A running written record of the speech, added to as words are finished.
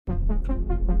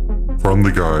From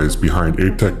the guys behind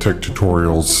ATech Tech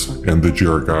Tutorials and the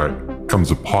Jira Guide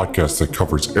comes a podcast that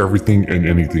covers everything and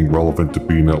anything relevant to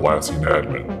being an Atlassian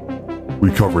admin.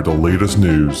 We cover the latest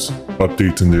news,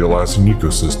 updates in the Atlassian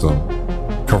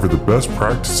ecosystem, cover the best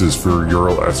practices for your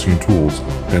Atlassian tools,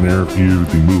 and interview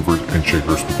the movers and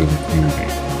shakers within the community.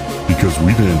 Because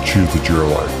we didn't choose the Jira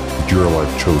Life, the Jira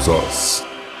Life chose us.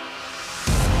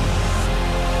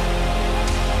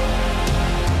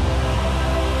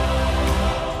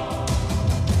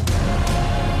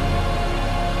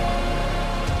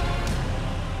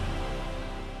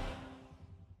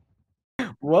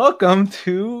 Welcome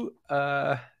to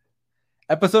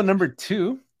episode number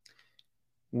 2.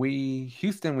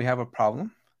 Houston, we have a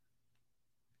problem.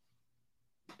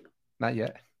 Not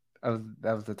yet.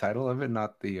 That was the title of it,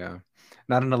 not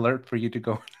an alert for you to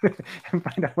go and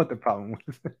find out what the problem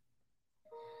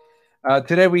was.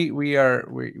 Today we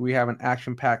have an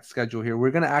action-packed schedule here.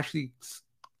 We're going to actually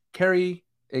carry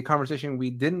a conversation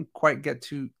we didn't quite get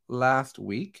to last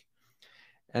week.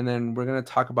 And then we're going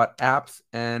to talk about apps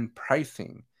and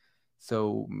pricing.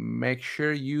 So make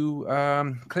sure you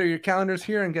clear your calendars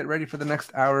here and get ready for the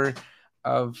next hour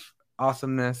of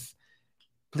awesomeness.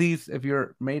 Please, if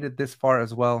you're made it this far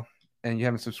as well and you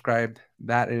haven't subscribed,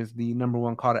 that is the number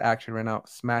one call to action right now.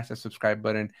 Smash that subscribe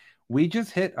button. We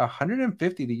just hit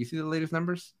 150. Did you see the latest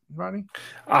numbers, Ronnie?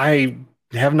 I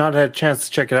have not had a chance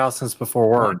to check it out since before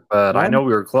work, but I know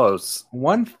we were close.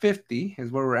 150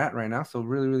 is where we're at right now, so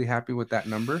really, really happy with that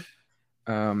number.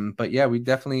 But yeah, we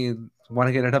definitely want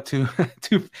to get it up to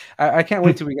I can't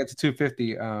wait till we get to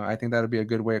 250. I think that'll be a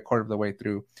good way, a quarter of the way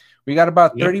through. We got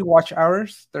about 30 watch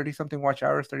hours, 30-something watch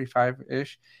hours,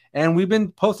 35-ish, and we've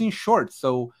been posting shorts,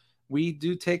 so we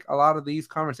do take a lot of these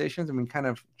conversations and we kind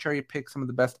of cherry pick some of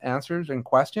the best answers and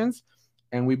questions,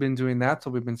 and we've been doing that, so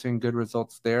we've been seeing good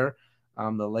results there.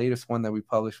 The latest one that we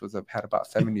published had about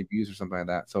 70 views or something like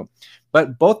that. So,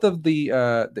 but both of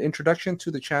the introduction to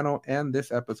the channel and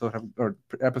this episode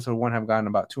episode 1 have gotten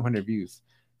about 200 views.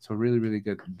 So really, really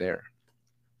good there.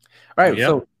 All right. Yep.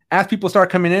 So as people start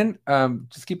coming in,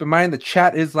 just keep in mind the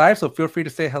chat is live. So feel free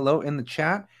to say hello in the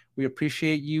chat. We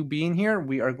appreciate you being here.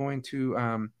 We are going to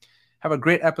have a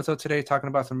great episode today talking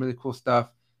about some really cool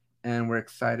stuff. And we're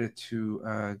excited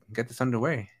to get this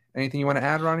underway. Anything you want to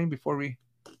add, Ronnie, before we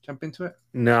jump into it?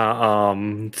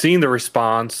 No, seeing the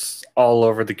response all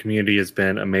over the community has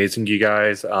been amazing, you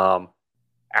guys.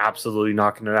 Absolutely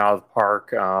knocking it out of the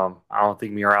park. I don't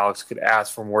think me or Alex could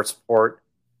ask for more support.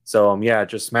 So yeah,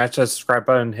 just smash that subscribe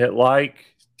button, hit like,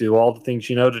 do all the things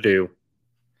you know to do.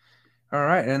 All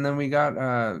right, and then we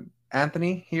got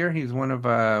Anthony here. He's one of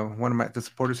the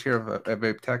supporters here of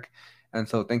Vape Tech, and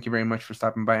so thank you very much for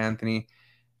stopping by, Anthony.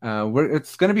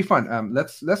 It's going to be fun.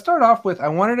 Let's start off with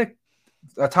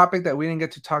a topic that we didn't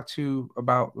get to talk to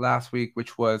about last week,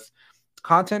 which was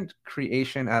content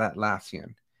creation at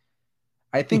Atlassian.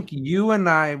 I think you and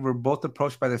I were both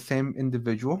approached by the same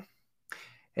individual.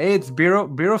 Hey, it's Biro.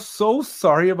 Biro, so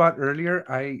sorry about earlier.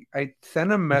 I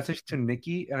sent a message to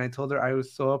Nikki and I told her I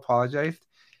was so apologized,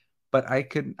 but I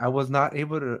was not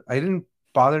able to. I didn't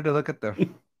bother to look at the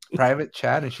private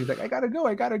chat, and she's like, I gotta go.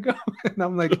 And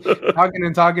I'm like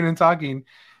talking.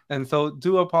 And so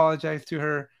do apologize to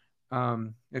her.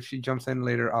 If she jumps in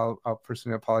later, I'll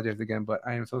personally apologize again, but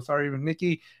I am so sorry,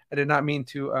 Nikki. I did not mean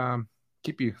to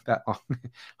keep you that long.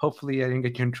 Hopefully I didn't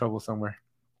get you in trouble somewhere.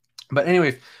 But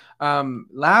anyways,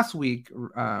 last week,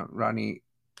 Ronnie,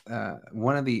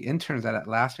 one of the interns at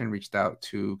Atlassian reached out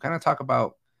to kind of talk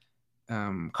about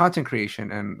content creation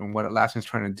and what Atlassian's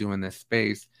trying to do in this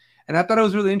space. And I thought it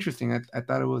was really interesting. I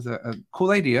thought it was a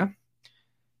cool idea.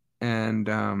 And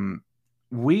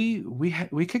we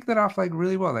kicked it off like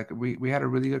really well. Like we had a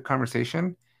really good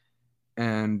conversation,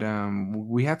 and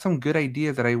we had some good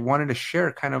ideas that I wanted to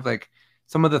share, kind of like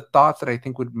some of the thoughts that I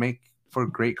think would make for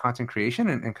great content creation,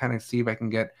 and kind of see if I can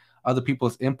get other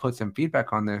people's inputs and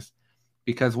feedback on this.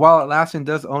 Because while Atlassian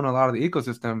does own a lot of the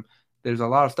ecosystem, there's a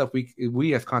lot of stuff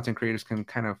we as content creators can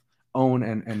kind of own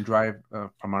and drive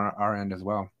from our end as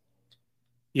well.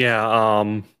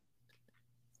 Yeah,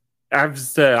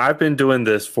 I've been doing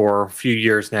this for a few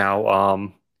years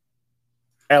now.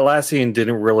 Atlassian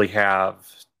didn't really have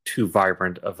too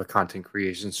vibrant of a content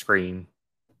creation scene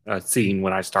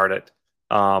when I started.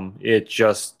 It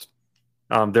just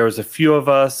there was a few of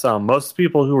us. Most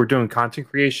people who were doing content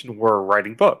creation were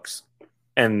writing books,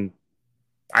 and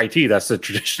IT. That's the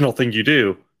traditional thing you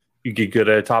do. You get good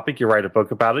at a topic, you write a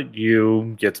book about it,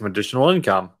 you get some additional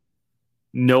income.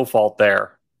 No fault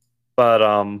there, but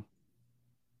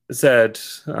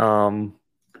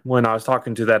when I was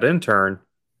talking to that intern,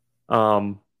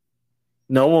 no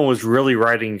one was really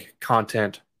writing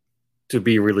content to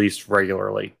be released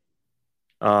regularly.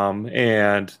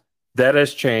 And that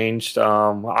has changed.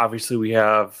 Obviously, we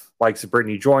have likes of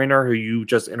Brittany Joyner, who you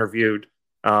just interviewed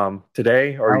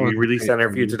today, or That was you a released great that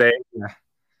interview interview. today.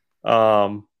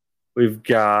 Yeah. We've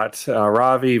got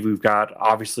Ravi. We've got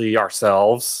obviously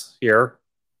ourselves here.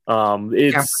 Can't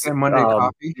It's forget Monday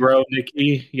Coffee. Ro,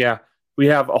 Nikki. Yeah, we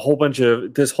have a whole bunch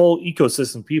of this whole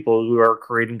ecosystem of people who are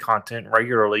creating content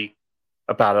regularly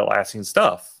about Atlassian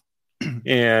stuff.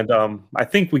 And I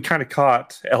think we kind of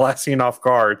caught Atlassian off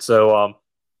guard. So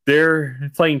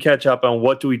they're playing catch up on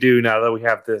what do we do now that we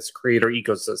have this creator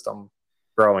ecosystem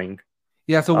growing.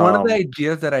 Yeah, so one of the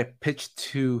ideas that I pitched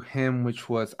to him, which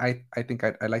was I think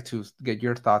I'd like to get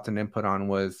your thoughts and input on,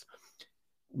 was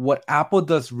what Apple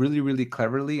does really, really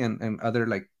cleverly, and other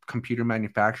like computer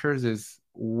manufacturers, is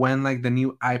when like the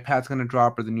new iPad's gonna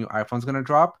drop or the new iPhone's gonna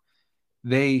drop,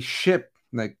 they ship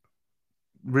like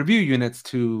review units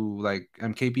to like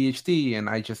MKBHD and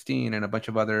iJustine and a bunch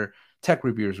of other tech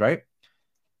reviewers, right?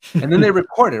 And then they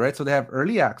record it, right? So they have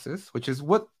early access, which is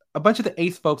what a bunch of the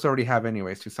ACE folks already have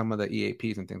anyways, to some of the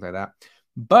EAPs and things like that.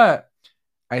 But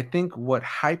I think what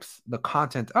hypes the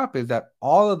content up is that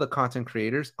all of the content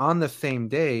creators on the same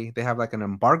day, they have like an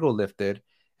embargo lifted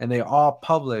and they all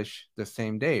publish the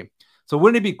same day. So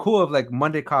wouldn't it be cool if like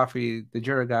Monday Coffee, the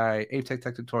Jira guy, Apex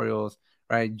Tech Tutorials,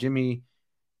 right, Jimmy,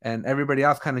 and everybody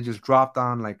else kind of just dropped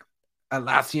on like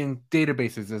Atlassian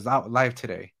databases is out live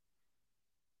today,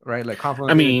 right? Like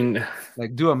Confluence. I mean,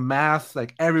 like do a mass,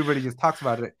 like everybody just talks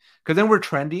about it, because then we're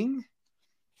trending.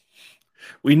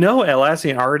 we know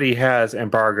Atlassian already has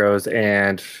embargoes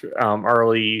and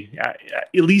early, at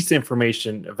least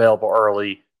information available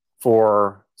early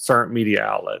for certain media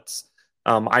outlets.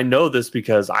 I know this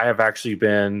because I have actually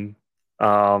been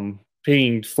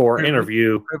pinged for an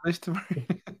interview.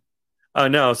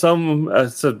 No,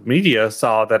 some media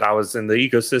saw that I was in the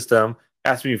ecosystem,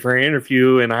 asked me for an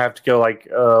interview, and I have to go like,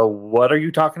 what are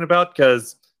you talking about?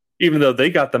 Because even though they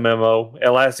got the memo,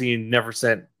 Atlassian never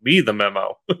sent me the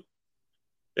memo.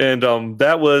 And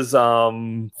that was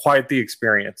quite the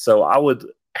experience. So I would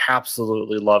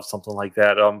absolutely love something like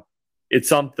that. It's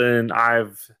something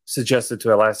I've suggested to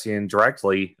Atlassian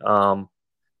directly.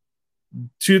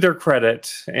 To their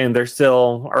credit, and they're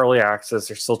still early access,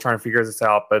 they're still trying to figure this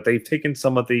out, but they've taken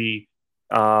some of the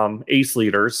ACE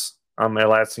leaders,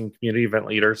 Atlassian community event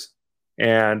leaders,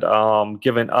 and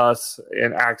given us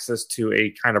an access to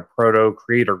a kind of proto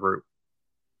creator group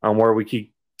where we could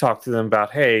talk to them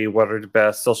about, hey, what are the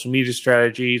best social media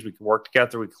strategies? We could work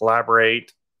together, we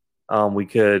collaborate, we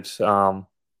could hear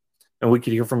from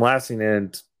Atlassian.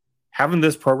 And having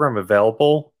this program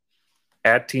available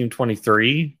at Team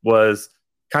 23 was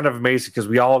kind of amazing because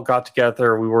we all got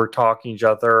together, we were talking to each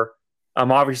other.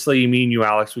 Obviously, me and you,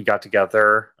 Alex, we got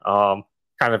together, kind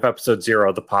of episode 0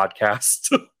 of the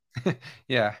podcast.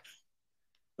 Yeah.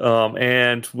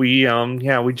 And we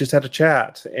just had a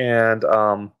chat, and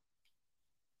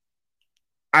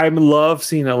I love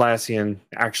seeing Atlassian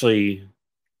actually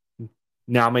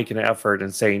now making an effort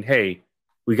and saying, hey,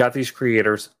 we got these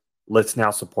creators, let's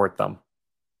now support them.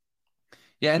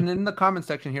 Yeah, and in the comment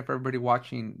section here for everybody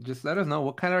watching, just let us know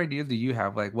what kind of ideas do you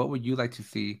have? Like, what would you like to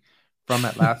see from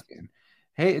Atlassian?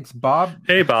 Hey, it's Bob.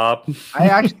 Hey, Bob. I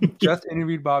actually just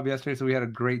interviewed Bob yesterday, so we had a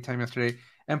great time yesterday.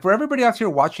 And for everybody else here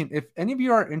watching, if any of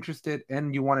you are interested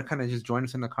and you want to kind of just join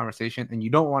us in the conversation and you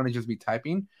don't want to just be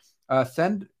typing,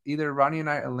 send either Ronnie and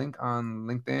I a link on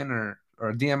LinkedIn or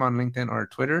a DM on LinkedIn or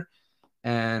Twitter.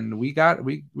 And we got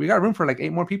room for like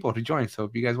 8 more people to join. So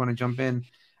if you guys want to jump in,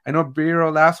 I know,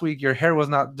 Biro, last week your hair was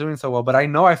not doing so well, but I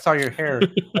know I saw your hair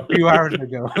a few hours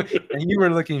ago, and you were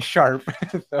looking sharp.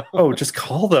 So. Oh, just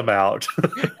call them out.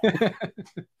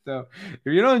 So if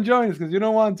you don't join, it's because you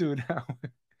don't want to now.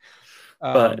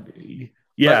 But the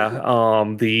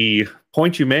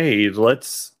point you made,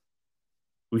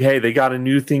 hey, they got a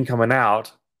new thing coming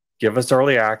out. Give us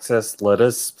early access. Let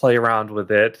us play around with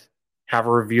it. Have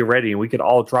a review ready, and we could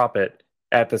all drop it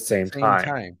at the same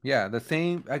time. Yeah, the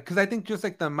same, because I think just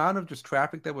like the amount of just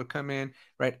traffic that would come in,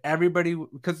 right? Everybody,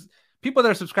 because people that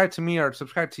are subscribed to me are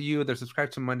subscribed to you, they're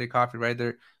subscribed to Monday Coffee, right?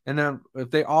 And then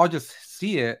if they all just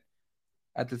see it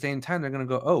at the same time, they're gonna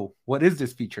go, oh, what is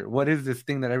this feature? What is this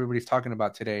thing that everybody's talking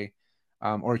about today?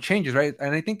 Or changes, right?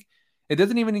 And I think it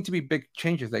doesn't even need to be big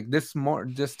changes. Like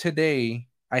just today,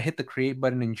 I hit the create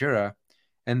button in Jira,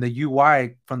 and the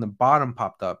UI from the bottom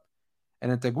popped up.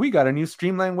 And it's like, we got a new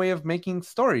streamlined way of making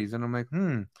stories. And I'm like,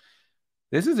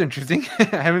 this is interesting. I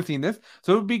haven't seen this.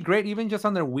 So it would be great, even just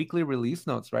on their weekly release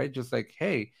notes, right? Just like,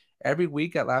 hey, every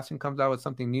week Atlassian comes out with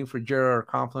something new for Jira or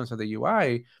Confluence or the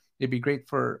UI. it'd be great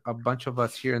for a bunch of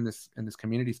us here in this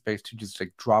community space to just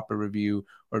like drop a review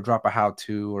or drop a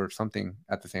how-to or something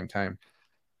at the same time.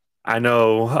 I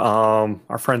know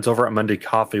our friends over at Monday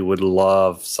Coffee would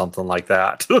love something like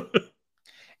that.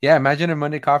 Yeah, imagine a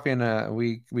Monday Coffee and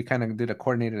we kind of did a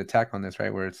coordinated attack on this,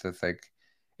 right? Where it's just like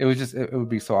it was just it would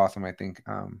be so awesome, I think.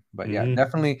 But yeah,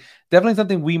 definitely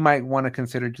something we might want to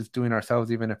consider just doing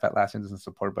ourselves, even if Atlassian doesn't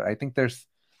support. But I think there's,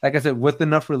 like I said, with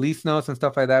enough release notes and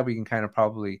stuff like that, we can kind of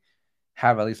probably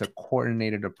have at least a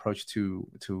coordinated approach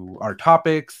to our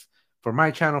topics for my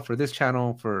channel, for this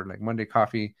channel, for like Monday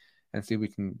Coffee, and see if we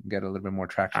can get a little bit more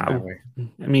traction that way.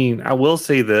 I mean, I will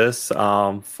say this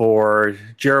for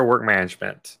Jira Work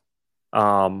Management.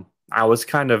 I was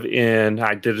kind of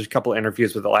I did a couple of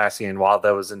interviews with Atlassian while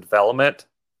that was in development,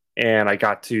 and I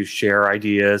got to share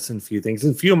ideas and a few things.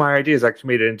 And a few of my ideas actually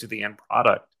made it into the end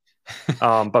product.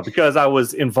 But because I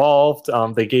was involved,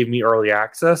 they gave me early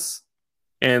access,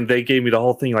 and they gave me the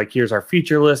whole thing like, here's our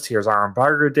feature list, here's our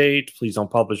embargo date, please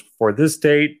don't publish before this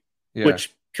date,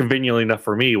 which conveniently enough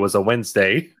for me was a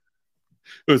Wednesday.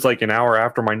 It was like an hour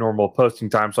after my normal posting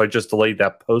time, so I just delayed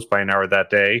that post by an hour that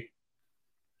day.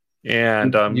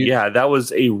 And yeah, that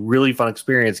was a really fun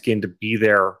experience getting to be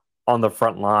there on the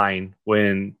front line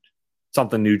when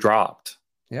something new dropped.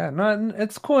 Yeah, no,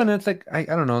 it's cool, and it's like I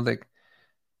don't know, like,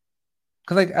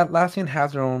 because like Atlassian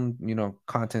has their own, you know,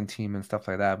 content team and stuff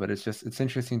like that, but it's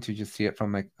interesting to just see it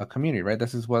from like a community, right?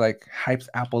 This is what like hypes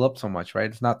Apple up so much, right?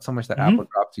 It's not so much that Apple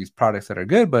drops these products that are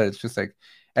good, but it's just like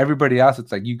everybody else,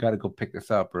 it's like you got to go pick this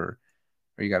up or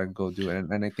you got to go do it.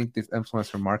 And I think this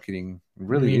influencer marketing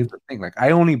really is the thing. Like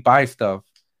I only buy stuff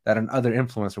that another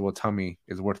influencer will tell me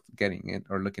is worth getting it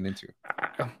or looking into.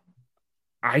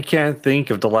 I can't think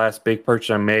of the last big purchase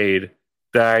I made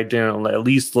that I didn't at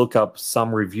least look up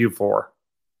some review for.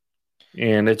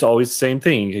 And it's always the same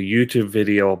thing, a YouTube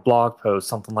video, a blog post,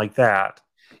 something like that.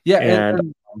 Yeah.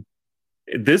 And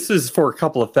this is for a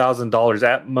couple of $1,000s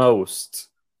at most.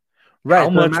 Right. How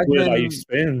much would I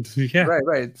spend? Yeah.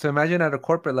 Right. So imagine at a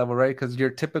corporate level, right? Because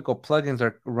your typical plugins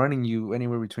are running you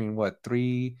anywhere between what,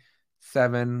 $3,000,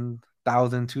 $7,000,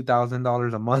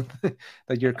 $2,000 a month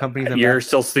that your company's You're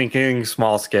still thinking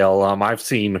small scale. I've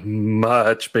seen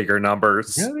much bigger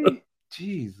numbers. Really?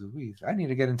 Jeez Louise. I need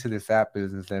to get into this app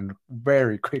business then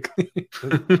very quickly.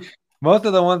 Most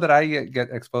of the ones that I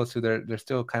get exposed to, they're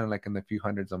still kind of like in the few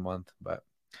hundreds a month, but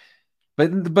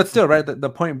still, right? The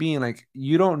point being, like,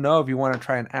 you don't know if you want to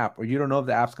try an app, or you don't know if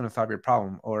the app's going to solve your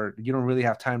problem, or you don't really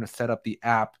have time to set up the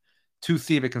app to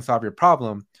see if it can solve your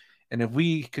problem. And if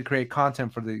we could create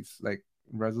content for these, like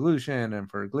Resolution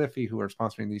and for Glyphy, who are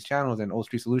sponsoring these channels, and Old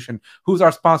Street Solution, who's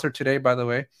our sponsor today, by the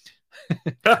way.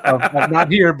 Not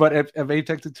here, but if A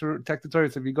Tech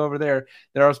Tutorials, if you go over there,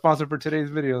 they're our sponsor for today's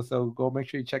video. So go make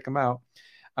sure you check them out.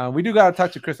 We do got to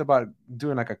talk to Chris about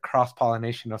doing like a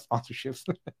cross-pollination of sponsorships.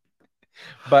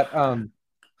 But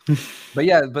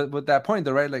yeah, but with that point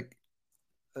though, right? Like,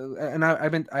 and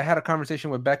I had a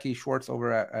conversation with Becky Schwartz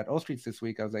over at O Streets this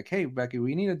week. I was like, hey Becky,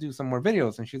 we need to do some more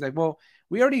videos, and she's like, well,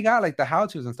 we already got like the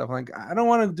how-tos and stuff. I'm like, I don't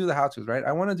want to do the how-tos, right?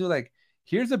 I want to do like,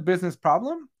 here's a business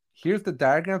problem, here's the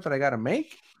diagrams that I got to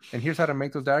make, and here's how to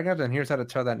make those diagrams, and here's how to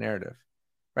tell that narrative,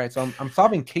 right? So I'm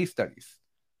solving case studies.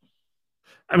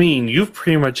 I mean, you've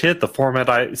pretty much hit the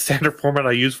standard format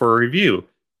I use for a review.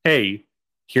 Hey,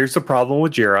 here's the problem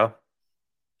with Jira.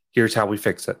 Here's how we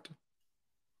fix it.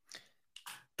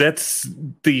 That's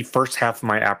the first half of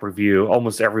my app review,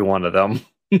 almost every one of them.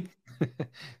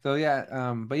 So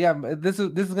yeah, but yeah, this is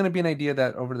going to be an idea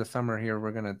that over the summer here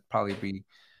we're going to probably be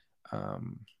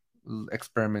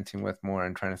experimenting with more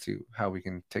and trying to see how we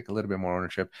can take a little bit more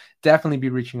ownership. Definitely be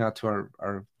reaching out to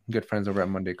our good friends over at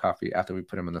Monday Coffee after we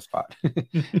put them on the spot.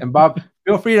 And Bob,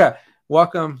 feel free to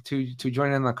welcome to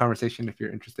join in the conversation if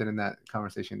you're interested in that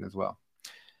conversation as well.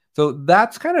 So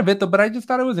that's kind of it though, but I just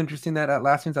thought it was interesting that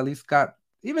Atlassian's at least got,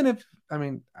 even if, I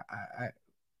mean,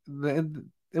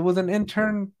 it was an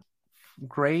intern,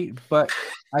 great, but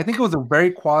I think it was a very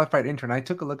qualified intern. I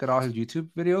took a look at all his YouTube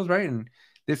videos, right? And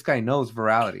this guy knows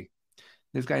virality.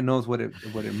 This guy knows what it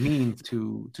means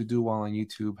to do well on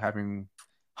YouTube, having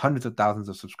hundreds of thousands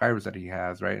of subscribers that he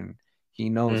has, right? And he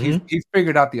knows he's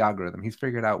figured out the algorithm. He's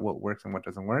figured out what works and what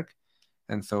doesn't work.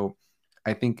 And so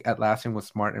I think Atlassian was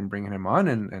smart in bringing him on,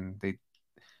 and they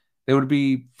would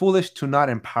be foolish to not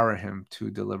empower him to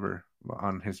deliver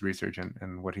on his research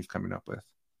and what he's coming up with.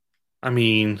 I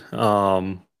mean,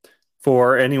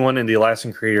 for anyone in the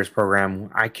Atlassian Creators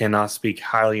Program, I cannot speak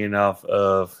highly enough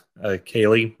of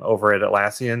Kaylee over at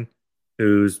Atlassian,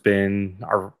 who's been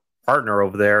our partner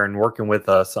over there and working with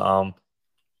us.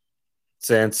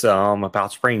 since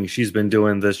about spring. She's been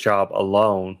doing this job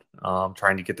alone,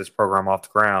 trying to get this program off the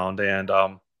ground. And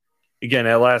again,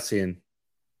 Atlassian,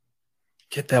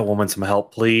 get that woman some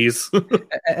help, please.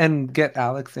 And get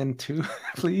Alex in too,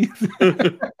 please.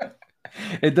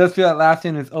 It does feel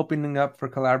Atlassian is opening up for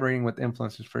collaborating with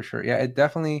influencers for sure. Yeah, it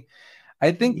definitely.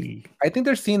 I think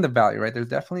they're seeing the value, right? There's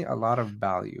definitely a lot of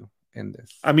value in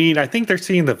this. I mean, I think they're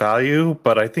seeing the value,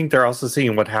 but I think they're also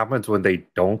seeing what happens when they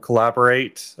don't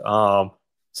collaborate.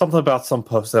 Something about some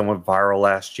post that went viral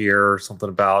last year, or something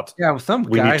about some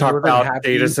we guy need to talk wasn't about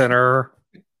happy. data center.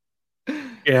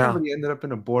 Yeah, Somebody ended up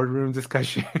in a boardroom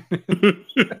discussion.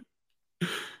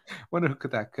 Wonder who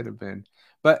that could have been,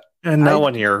 but and no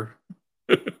one here.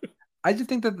 I just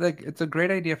think that like it's a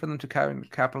great idea for them to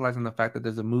capitalize on the fact that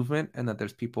there's a movement and that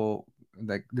there's people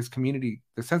like this community.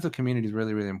 The sense of community is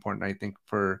really, really important, I think,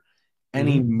 for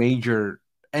any major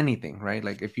anything, right?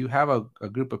 Like if you have a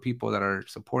group of people that are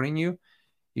supporting you,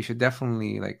 you should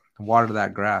definitely like water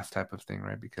that grass type of thing,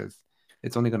 right? Because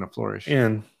it's only going to flourish.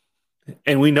 And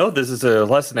we know this is a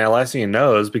lesson Atlassian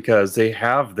knows because they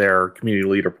have their community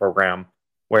leader program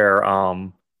where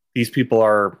these people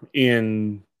are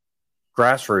in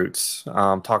grassroots,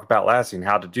 talk about Atlassian,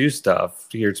 how to do stuff,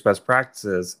 here's best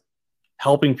practices,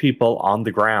 helping people on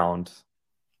the ground.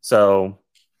 So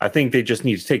I think they just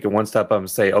need to take it one step up and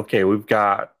say, okay, we've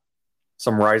got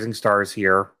some rising stars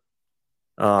here.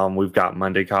 We've got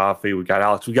Monday Coffee, we've got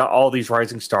Alex, we've got all these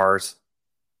rising stars.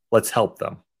 Let's help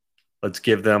them. Let's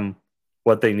give them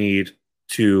what they need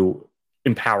to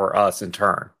empower us in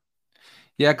turn.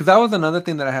 Yeah, because that was another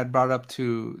thing that I had brought up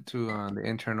to the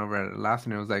intern over at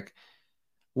Atlassian. It was like,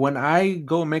 when I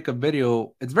go make a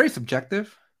video, it's very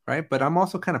subjective, right? But I'm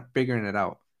also kind of figuring it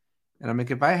out. And I'm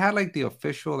like, if I had like the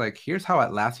official, like, here's how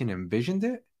Atlassian envisioned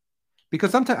it.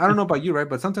 Because sometimes, I don't know about you, right?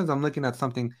 But sometimes I'm looking at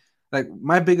something, like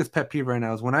my biggest pet peeve right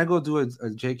now is when I go do a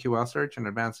JQL search, an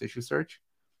advanced issue search,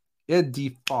 it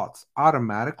defaults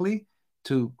automatically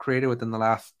to create it within the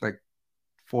last like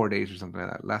 4 days or something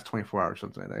like that, last 24 hours,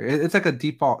 something like that. It's like a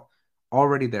default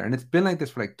already there. And it's been like this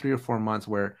for like 3 or 4 months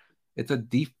where it's a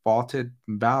defaulted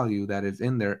value that is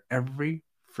in there every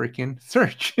freaking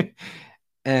search.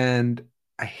 And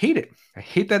I hate it. I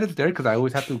hate that it's there because I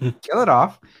always have to kill it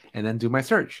off and then do my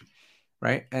search.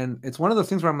 Right. And it's one of those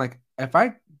things where I'm like, if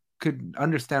I could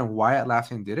understand why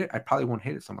Atlassian did it, I probably won't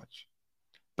hate it so much.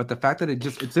 But the fact that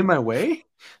it's in my way,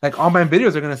 like all my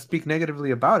videos are going to speak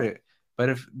negatively about it. But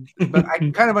I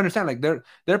can kind of understand, like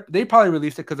they probably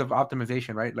released it because of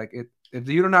optimization, right? Like if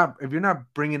you're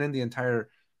not bringing in the entire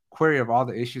query of all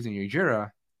the issues in your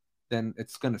Jira, then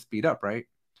it's going to speed up, right?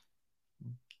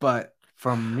 But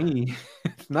from me,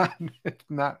 it's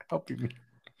not helping me.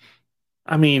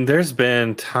 I mean, there's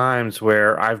been times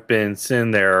where I've been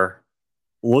sitting there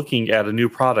looking at a new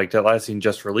product Atlassian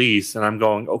just released, and I'm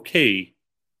going, okay,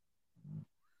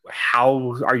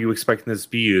 how are you expecting this to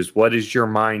be used? What is your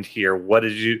mind here?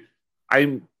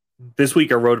 This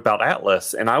week I wrote about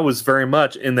Atlas, and I was very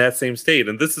much in that same state.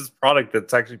 And this is a product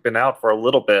that's actually been out for a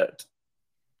little bit.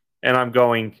 And I'm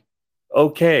going,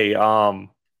 okay,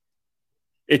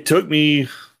 it took me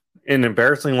an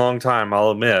embarrassing long time,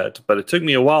 I'll admit, but it took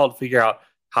me a while to figure out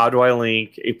how do I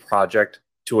link a project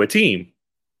to a team.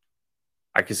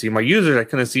 I can see my users, I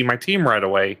couldn't see my team right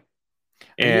away.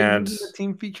 And the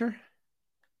team feature?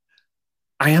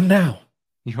 I am now.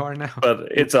 You are now.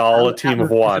 But it's all a team of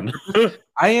one.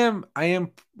 I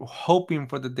am hoping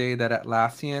for the day that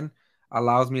Atlassian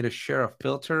allows me to share a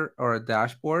filter or a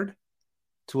dashboard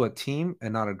to a team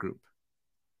and not a group.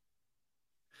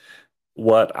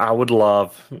 What I would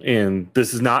love, and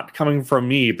this is not coming from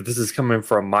me, but this is coming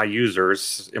from my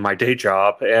users in my day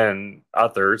job and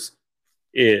others,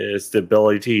 is the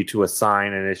ability to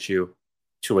assign an issue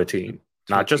to a team.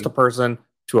 Not just a person,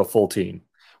 to a full team.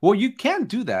 Well, you can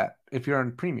do that if you're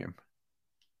on premium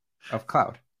of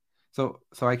cloud. So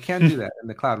I can do that in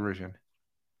the cloud version.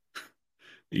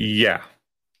 Yeah.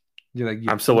 You're like,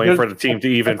 I'm still waiting for the team to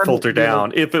even filter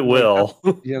down, if it will.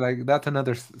 Yeah, like that's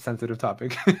another sensitive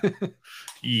topic.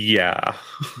 Yeah.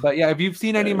 But yeah, if you've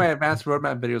seen any of my advanced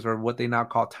roadmap videos or what they now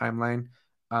call timeline,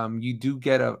 you do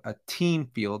get a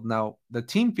team field. Now, the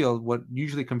team field, what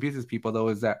usually confuses people though,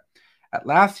 is that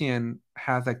Atlassian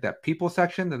has like that people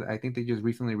section that I think they just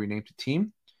recently renamed to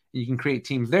team. You can create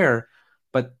teams there,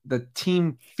 but the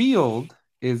team field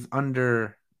is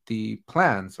under the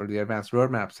plans or the advanced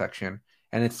roadmap section,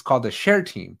 and it's called the share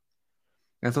team.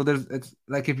 And so it's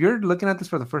like, if you're looking at this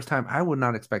for the first time, I would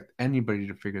not expect anybody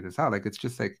to figure this out. Like, it's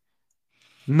just like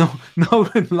no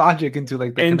logic into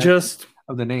like the and just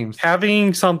of the names.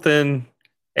 Having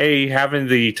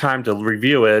the time to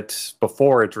review it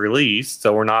before it's released,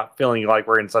 so we're not feeling like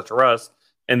we're in such a rush.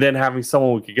 and then having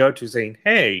someone we could go to saying,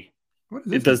 "Hey, What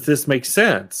does this does mean? this make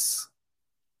sense?"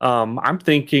 I'm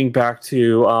thinking back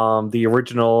to the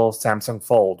original Samsung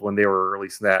Fold when they were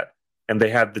releasing that, and they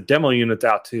had the demo unit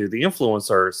out to the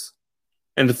influencers,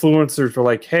 and the influencers were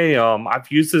like, "Hey,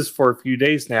 I've used this for a few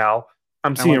days now.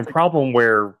 I'm I seeing want a to problem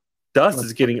where dust take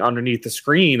is getting underneath the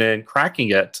screen and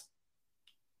cracking it."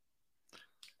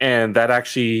 And that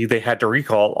actually, they had to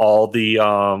recall all the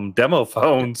demo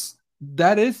phones.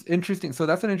 That is interesting. So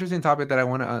that's an interesting topic that I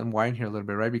want to unwind here a little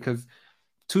bit, right? Because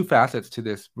two facets to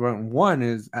this. One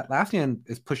is Atlassian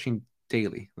is pushing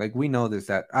daily. Like we know this,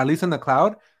 that at least in the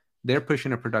cloud, they're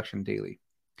pushing a production daily.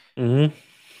 Mm-hmm.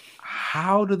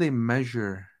 How do they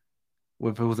measure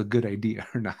if it was a good idea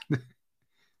or not?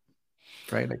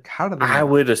 Right? Like how do they I know?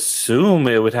 would assume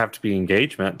it would have to be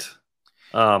engagement.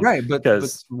 Right, but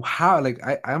Because how? Like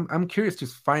I'm curious to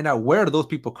find out where are those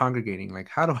people congregating? Like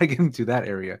how do I get into that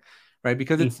area? Right?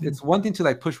 Because it's one thing to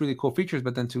like push really cool features,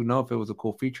 but then to know if it was a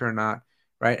cool feature or not,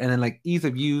 right? And then like ease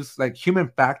of use, like human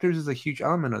factors is a huge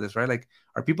element of this, right? Like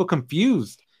are people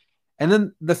confused? And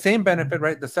then the same benefit,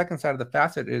 right? The second side of the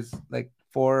facet is like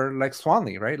for like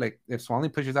Swanley, right? Like if Swanley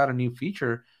pushes out a new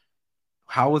feature,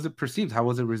 how was it perceived? How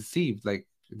was it received? Like,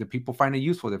 do people find it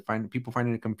useful? People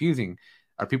finding it confusing?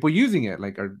 Are people using it?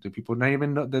 Like, do people not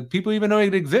even know? Do people even know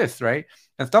it exists? Right?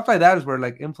 And stuff like that is where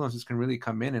like influencers can really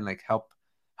come in and like help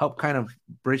kind of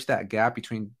bridge that gap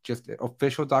between just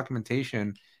official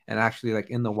documentation and actually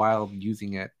like in the wild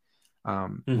using it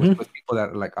with people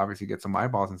that like obviously get some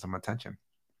eyeballs and some attention.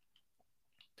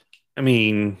 I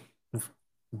mean,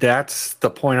 that's the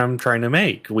point I'm trying to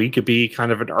make. We could be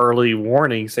kind of an early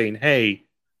warning saying, "Hey,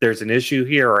 there's an issue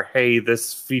here," or "Hey,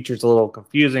 this feature's a little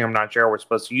confusing. I'm not sure how we're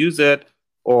supposed to use it,"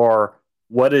 or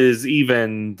 "What is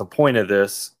even the point of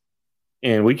this?"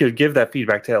 And we could give that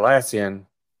feedback to Atlassian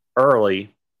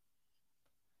early,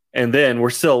 and then we're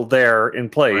still there in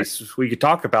Right. place. We could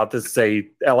talk about this,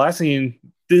 say, Atlassian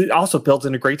also built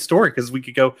in a great story because we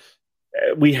could go,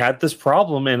 "We had this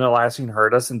problem and Atlassian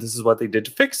heard us, and this is what they did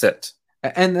to fix it."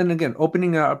 And then again,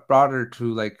 opening it up broader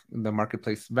to like the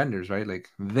marketplace vendors, right? Like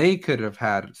they could have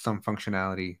had some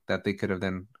functionality that they could have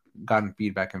then gotten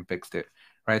feedback and fixed it,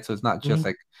 right? So it's not just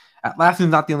like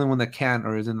Atlassian's not the only one that can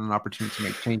or is in an opportunity to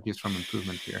make changes from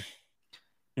improvements here.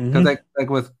 Because like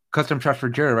with custom charts for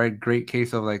Jira, right? Great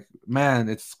case of like, man,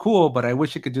 it's cool, but I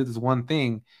wish it could do this one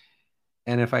thing.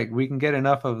 And if like we can get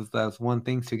enough of those one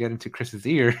things to get into Chris's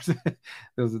ears,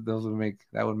 those would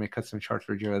make custom charts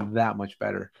for Jira that much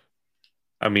better.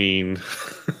 I mean,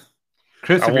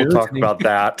 Chris, I if you're won't talk listening. about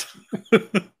that.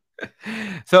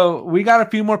 So we got a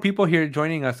few more people here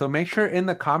joining us. So make sure in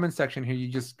the comment section here, you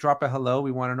just drop a hello.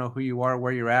 We want to know who you are,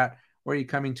 where you're at, where you're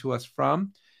coming to us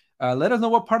from. Let us know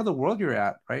what part of the world you're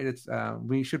at, right? It's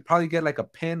we should probably get like a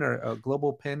pin or a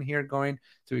global pin here going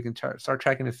so we can start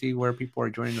tracking to see where people are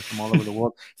joining us from all over the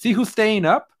world. See who's staying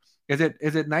up. Is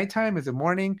it nighttime? Is it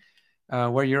morning?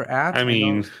 Where you're at? I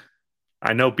mean,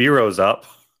 I know Bureau's up.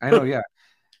 I know, yeah.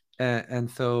 And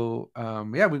so,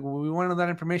 yeah, we want to know that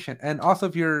information. And also,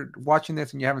 if you're watching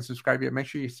this and you haven't subscribed yet, make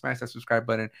sure you smash that subscribe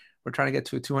button. We're trying to get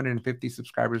to 250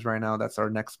 subscribers right now. That's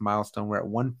our next milestone. We're at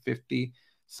 150.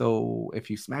 So if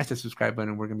you smash the subscribe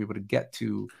button, we're going to be able to get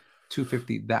to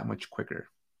 250 that much quicker.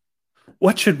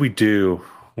 What should we do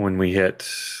when we hit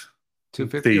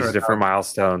 250 these different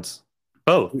milestones?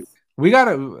 Both. We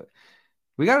gotta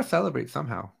celebrate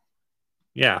somehow.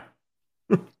 Yeah.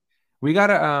 We got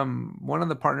one of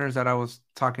the partners that I was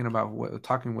talking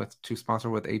with to sponsor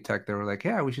with ATech, they were like,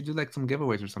 yeah, we should do like some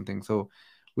giveaways or something. So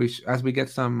as we get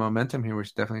some momentum here, we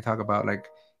should definitely talk about like,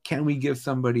 can we give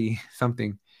somebody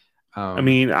something? I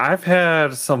mean, I've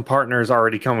had some partners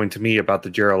already coming to me about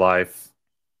the Jira Life.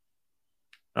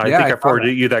 I think I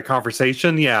forwarded you that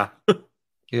conversation. Yeah.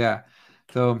 Yeah.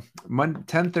 So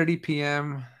 10:30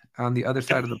 p.m. on the other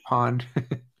side of the pond.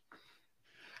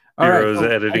 All Bureau's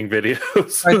right, editing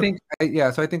videos.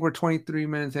 So I think we're 23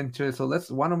 minutes into it. So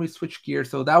why don't we switch gears?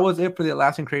 So that was it for the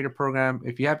Atlassian Creator Program.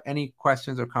 If you have any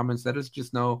questions or comments, let us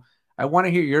just know. I want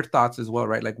to hear your thoughts as well,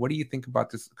 right? Like, what do you think about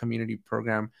this community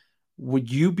program?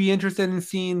 Would you be interested in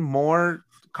seeing more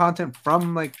content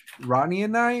from like Ronnie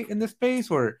and I in this space,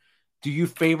 or do you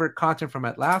favor content from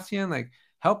Atlassian? Like,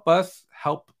 help us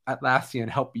help Atlassian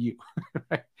help you,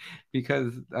 right?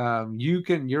 Because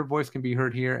your voice can be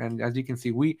heard here, and as you can see,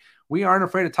 we aren't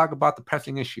afraid to talk about the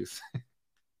pressing issues.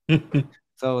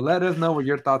 So let us know what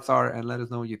your thoughts are, and let us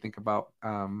know what you think about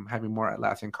having more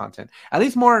Atlassian content. At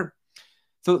least more.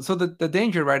 So the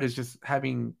danger, right, is just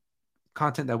having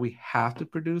content that we have to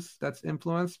produce that's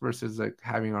influenced versus like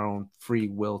having our own free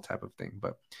will type of thing.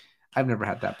 But I've never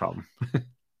had that problem.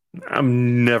 I've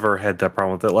never had that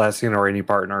problem with Atlassian or any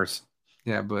partners.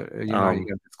 Yeah, but you know you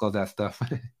gotta disclose that stuff.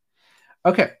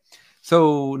 Okay,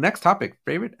 so next topic: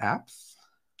 favorite apps.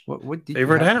 What did you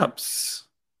Favorite have apps?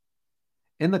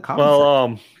 in the comment section?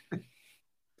 Well,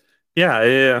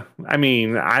 yeah. I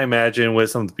mean, I imagine with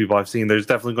some of the people I've seen, there's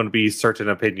definitely going to be certain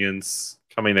opinions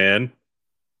coming in.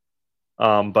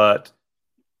 But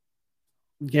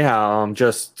yeah,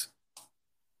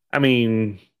 I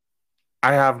mean,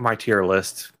 I have my tier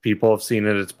list. People have seen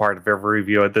it. It's part of every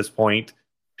review at this point.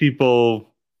 People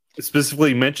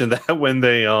specifically mention that when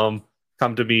they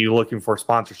come to me looking for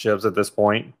sponsorships at this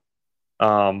point.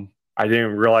 I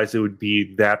didn't realize it would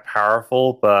be that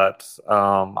powerful, but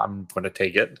I'm going to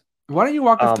take it. Why don't you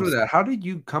walk us through that? How did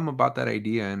you come about that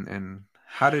idea, and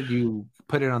how did you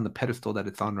put it on the pedestal that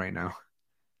it's on right now?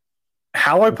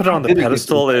 How I put it on the Did it get to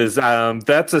pedestal is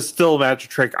that's a still magic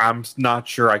trick I'm not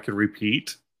sure I could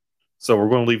repeat. So we're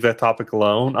going to leave that topic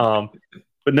alone.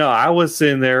 But no, I was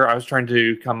sitting there. I was trying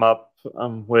to come up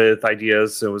with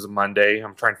ideas. It was a Monday.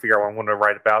 I'm trying to figure out what I want to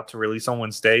write about to release on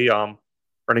Wednesday. Running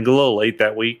a little late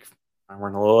that week. I'm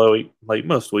running a little late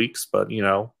most weeks, but you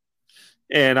know.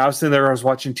 And I was sitting there. I was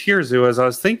watching Tier Zoo as I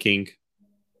was thinking.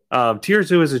 Tier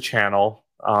Zoo is a channel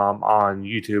on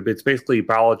YouTube. It's basically a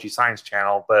biology science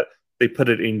channel, but they put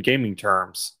it in gaming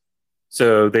terms.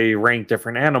 So they rank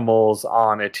different animals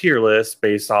on a tier list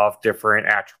based off different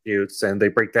attributes, and they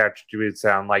break the attributes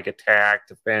down like attack,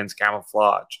 defense,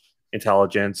 camouflage,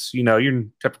 intelligence, you know, your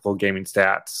typical gaming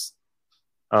stats.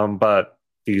 But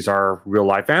these are real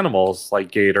life animals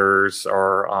like gators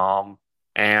or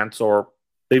ants, or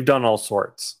they've done all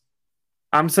sorts.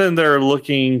 I'm sitting there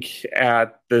looking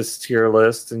at this tier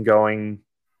list and going,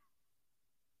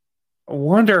 I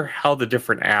wonder how the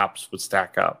different apps would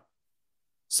stack up.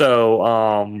 So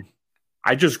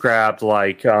I just grabbed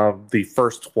like the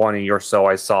first 20 or so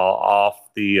I saw off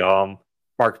the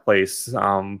marketplace.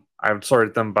 I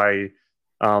sorted them by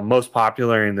most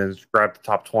popular and then grabbed the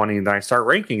top 20 and then I start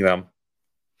ranking them.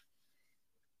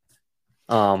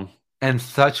 And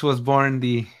such was born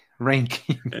the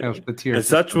ranking of the tier. And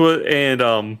such was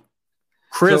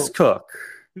Chris Cook.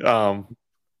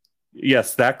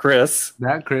 Yes, that Chris.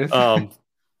 That Chris.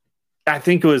 I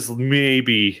think it was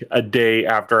maybe a day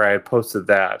after I had posted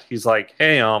that. He's like,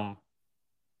 "Hey, what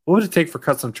would it take for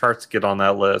custom charts to get on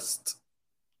that list?"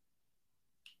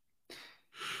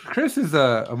 Chris is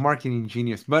a marketing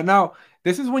genius. But now,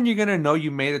 this is when you're gonna know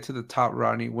you made it to the top,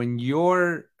 Rodney. When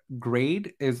your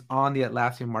grade is on the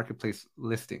Atlassian Marketplace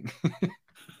listing.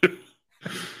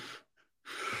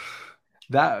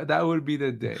 That would be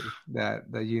the day that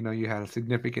you know you had a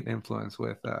significant influence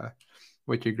with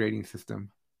your grading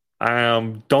system.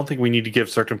 I don't think we need to give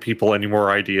certain people any more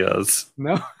ideas.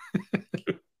 No.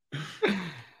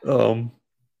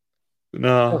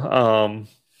 No.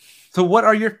 So what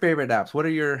are your favorite apps? What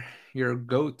are your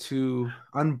go-to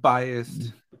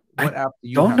unbiased? What app do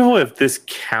you don't know if this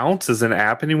counts as an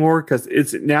app anymore because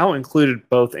it's now included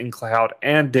both in cloud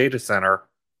and data center.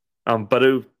 But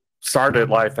it started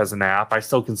life as an app. I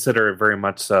still consider it very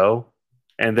much so.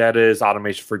 And that is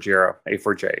automation for Jira,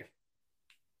 A4J.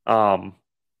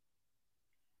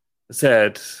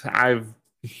 Said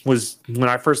when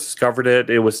I first discovered it,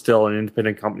 it was still an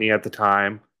independent company at the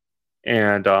time.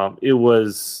 And it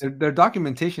was their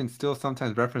documentation still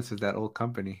sometimes references that old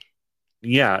company.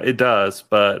 Yeah, it does.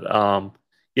 But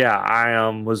yeah, I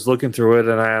was looking through it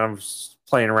and I was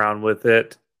playing around with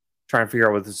it, trying to figure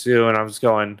out what to do. And I was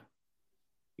going,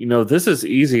 you know, this is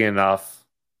easy enough.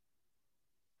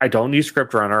 I don't need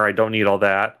script runner. I don't need all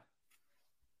that.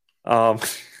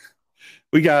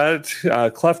 We got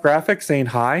Clef Graphics saying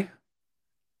hi.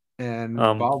 And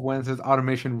Bob Wen says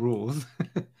automation rules.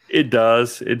 It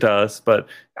does. But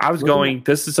I was going,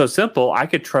 this is so simple. I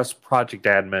could trust project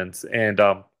admins. And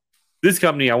this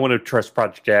company, I want to trust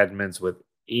project admins with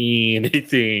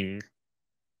anything.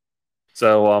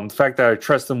 So the fact that I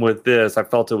trust them with this, I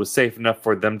felt it was safe enough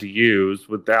for them to use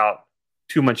without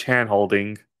too much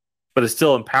hand-holding. But it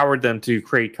still empowered them to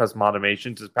create custom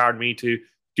automations. It empowered me to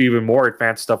do even more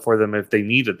advanced stuff for them if they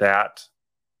needed that.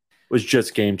 It was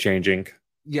just game-changing.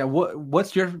 Yeah,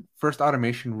 what's your first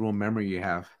automation rule memory you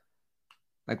have?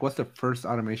 Like, what's the first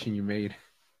automation you made?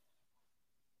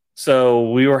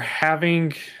 So we were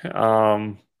having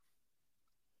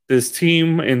this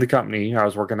team in the company I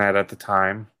was working at the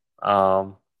time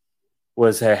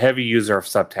was a heavy user of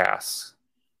subtasks.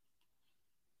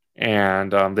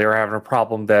 And they were having a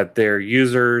problem that their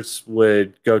users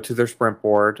would go to their sprint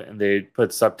board and they'd put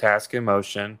subtask in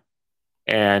motion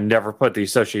and never put the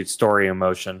associated story in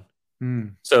motion.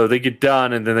 So they get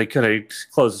done and then they couldn't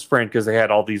close the sprint because they had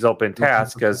all these open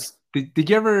tasks because Did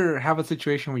you ever have a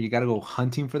situation where you got to go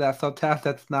hunting for that subtask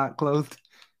that's not closed?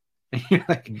 And you're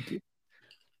like,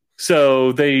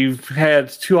 So they've had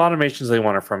two automations they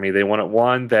wanted from me. They wanted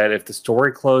one that if the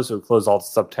story closed, it would close all the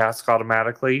subtasks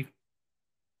automatically.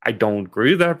 I don't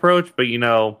agree with that approach, but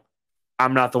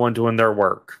I'm not the one doing their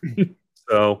work.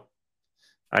 So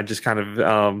I just kind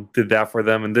of did that for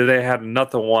them. And then they had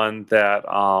another one that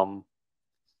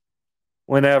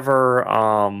whenever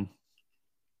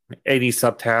any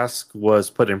subtask was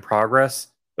put in progress,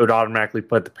 it would automatically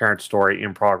put the parent story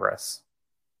in progress.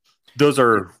 Those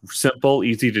are simple,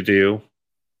 easy to do.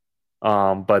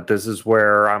 But this is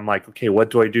where I'm like, okay, what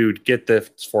do I do to get this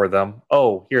for them?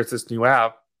 Oh, here's this new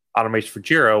app, automation for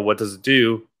Jira. What does it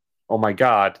do? Oh my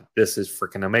God, this is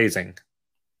freaking amazing.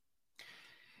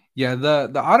 yeah,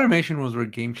 the automation rules were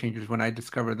game changers when I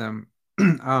discovered them.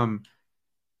 um,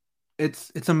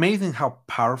 it's amazing how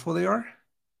powerful they are,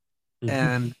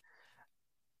 and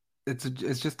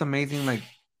it's just amazing like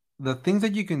the things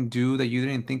that you can do that you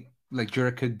didn't think like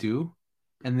Jira could do,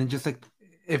 and then just like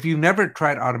if you've never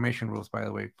tried automation rules, by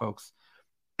the way, folks,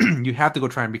 you have to go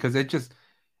try them because it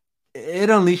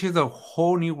unleashes a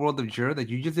whole new world of Jira that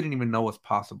you just didn't even know was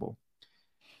possible.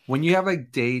 When you have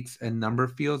like dates and number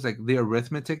fields, like the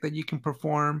arithmetic that you can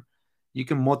perform, you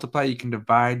can multiply, you can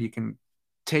divide, you can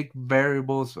take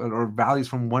variables or values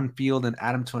from one field and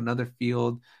add them to another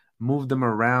field, move them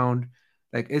around.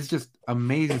 Like it's just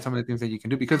amazing some of the things that you can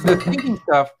do because that thinking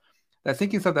stuff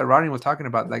that Rodney was talking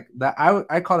about, like that,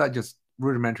 I call that just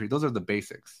rudimentary. Those are the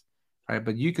basics, right?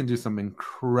 But you can do some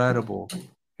incredible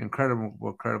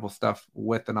stuff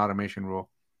with an automation rule.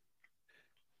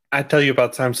 I tell you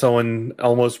about time someone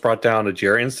almost brought down a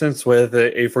Jira instance with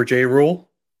a A4J rule.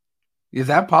 Is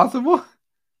that possible?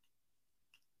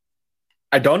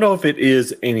 I don't know if it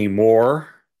is anymore,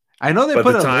 I know they but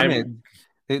put the a limit. time,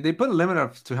 They put a limit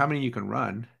of to how many you can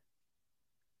run.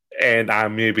 and I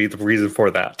may be the reason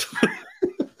for that.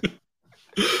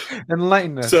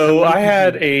 Enlighten us. So I Enlighten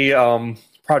had me. a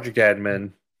project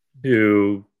admin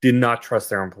who did not trust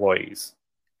their employees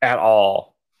at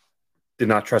all. Did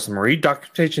not trust them to read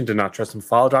documentation, did not trust them to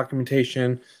follow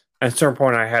documentation. At a certain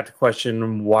point, I had to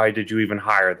question, why did you even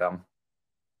hire them?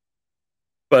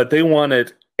 But they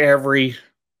wanted every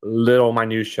little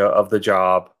minutia of the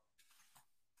job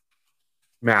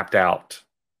mapped out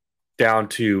down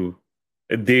to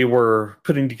they were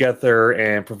putting together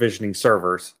and provisioning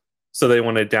servers. So they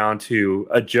wanted down to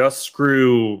adjust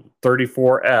screw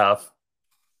 34F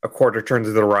a quarter turn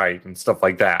to the right and stuff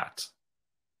like that.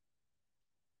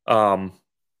 Um,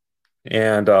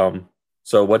 and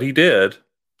so what he did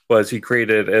was he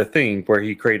created a thing where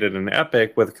he created an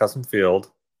epic with a custom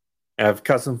field. And if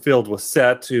custom field was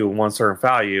set to one certain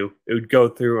value, it would go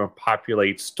through and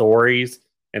populate stories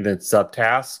and then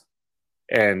subtasks.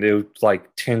 And it was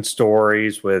like 10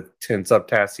 stories with 10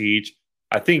 subtasks each.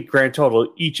 I think grand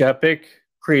total, each epic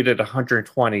created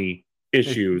 120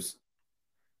 issues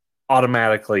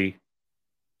automatically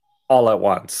all at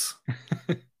once.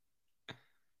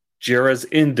 Jira's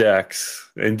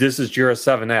index, and this is Jira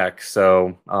 7X,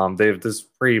 so they've this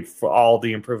pretty for all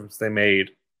the improvements they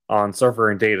made on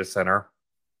server and data center.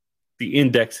 The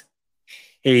index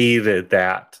hated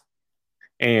that,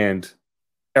 and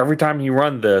every time you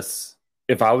run this,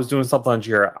 if I was doing something on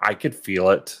Jira, I could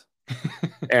feel it,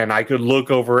 and I could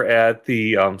look over at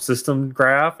the system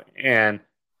graph, and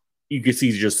you could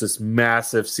see just this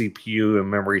massive CPU and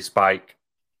memory spike.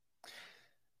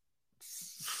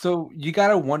 So you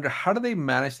gotta wonder how do they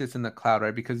manage this in the cloud,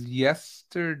 right? Because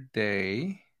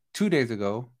yesterday, 2 days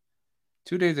ago,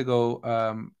 2 days ago,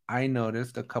 I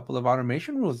noticed a couple of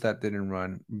automation rules that didn't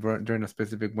run during a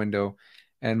specific window,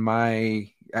 and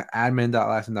my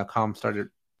admin.atlassian.com started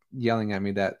yelling at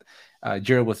me that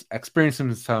Jira was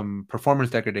experiencing some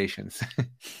performance degradations.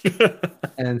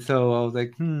 And so I was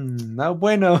like, no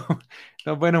bueno.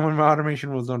 No bueno when my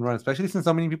automation rules don't run, especially since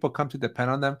so many people come to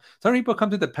depend on them. So many people come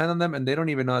to depend on them and they don't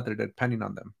even know that they're depending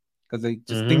on them because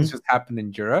things just happen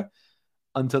in Jira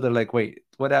until they're like, wait,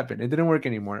 what happened? It didn't work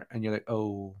anymore. And you're like,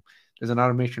 oh, there's an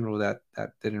automation rule that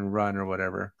didn't run or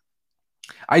whatever.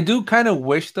 I do kind of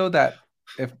wish though that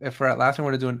if for Atlassian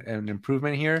were to do an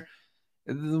improvement here,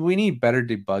 we need better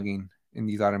debugging in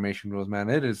these automation rules,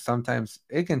 man. Sometimes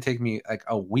it can take me like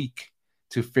a week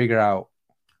to figure out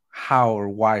how or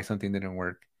why something didn't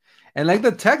work. And like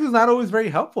the text is not always very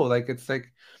helpful. Like it's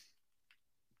like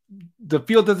the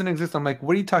field doesn't exist. I'm like,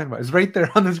 what are you talking about? It's right there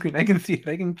on the screen. I can see it.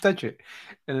 I can touch it.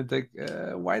 And it's like,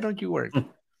 why don't you work?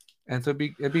 And so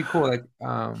it'd be cool. Like,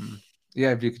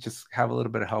 yeah, if you could just have a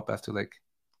little bit of help as to like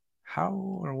how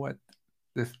or what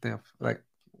this stuff, like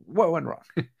what went wrong.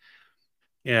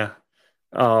 Yeah.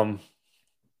 Um,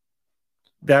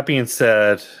 That being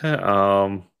said,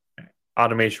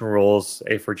 automation rules,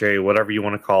 A4J, whatever you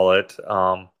want to call it,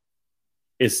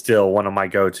 is still one of my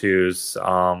go-tos.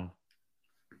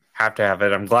 Have to have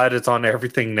it. I'm glad it's on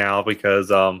everything now because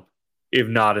if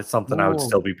not, it's something I would Whoa.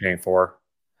 still be paying for.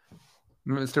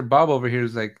 Mr. Bob over here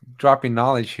is like dropping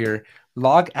knowledge here.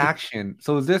 Log action.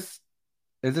 So is this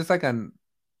like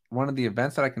one of the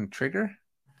events that I can trigger?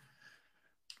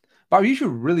 Bob, you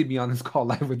should really be on this call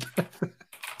live with us.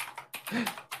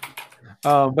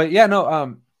 But yeah,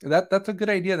 no, that's a good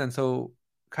idea then. So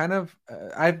kind of,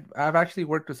 I've actually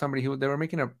worked with somebody who they were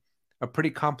making a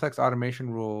pretty complex automation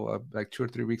rule like 2 or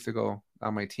 3 weeks ago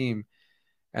on my team,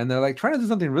 and they're like trying to do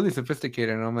something really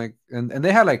sophisticated, and I'm like, and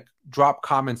they had like drop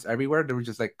comments everywhere. They were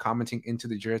just like commenting into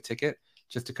the Jira ticket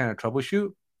just to kind of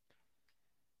troubleshoot.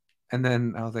 And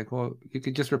then I was like, well, you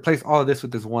could just replace all of this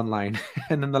with this one line.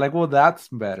 And then they're like, well, that's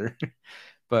better.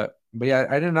 But yeah,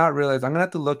 I did not realize. I'm gonna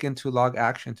have to look into log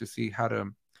action to see how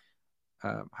to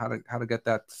get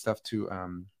that stuff to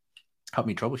help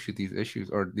me troubleshoot these issues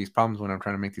or these problems when I'm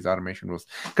trying to make these automation rules.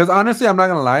 Because honestly, I'm not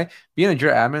gonna lie, being a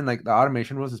Jira admin, like the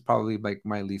automation rules is probably like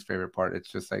my least favorite part. It's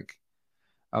just like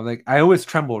I'm like I always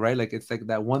tremble, right? Like it's like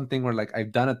that one thing where like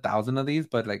I've done 1,000 of these,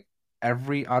 but like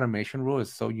every automation rule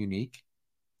is so unique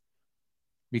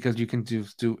because you can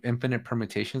do infinite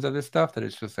permutations of this stuff that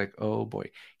it's just like, oh boy,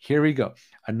 here we go.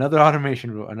 Another automation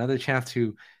rule, another chance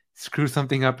to screw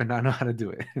something up and not know how to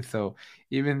do it. So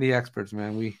even the experts,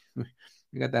 man, we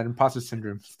got that imposter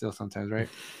syndrome still sometimes, right?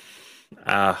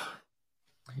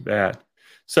 That.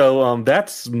 So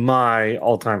that's my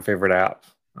all-time favorite app.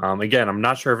 Again, I'm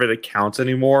not sure if it counts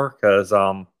anymore because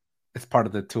It's part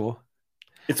of the tool.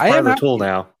 it's I part am of the happy. tool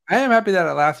now. I am happy that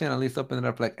Atlassian at least opened it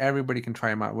up. Like everybody can try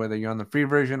them out, whether you're on the free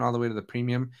version all the way to the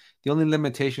premium. The only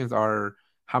limitations are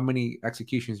how many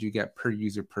executions you get per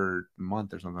user per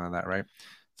month or something like that, right?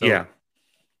 So Yeah.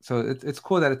 so it's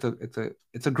cool that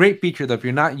it's a great feature that if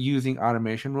you're not using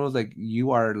automation rules, like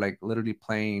you are like literally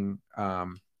playing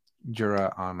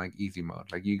Jira on like easy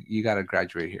mode. Like you got to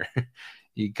graduate here.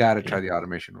 You got to try the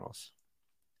automation rules.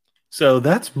 So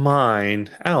that's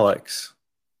mine, Alex.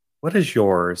 What is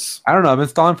yours? I don't know. I've been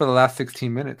stalling for the last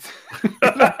 16 minutes.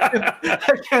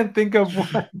 I can't think of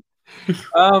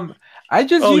one. I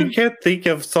just Oh, use you can't think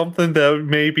of something that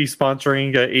may be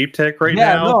sponsoring Ape Tech right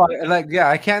yeah, now? no,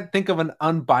 I can't think of an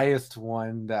unbiased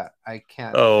one that I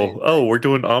can't say. Oh, we're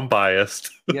doing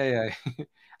unbiased. Yeah.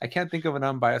 I can't think of an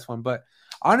unbiased one, but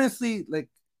honestly, like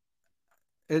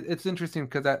it's interesting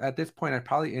because at this point I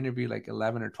probably interviewed like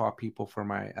 11 or 12 people for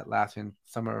my Atlassian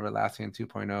Summer of Atlassian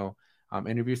 2.0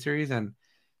 interview series, and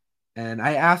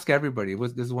I ask everybody,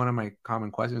 this is one of my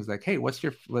common questions, like, hey, what's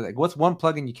one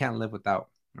plugin you can't live without,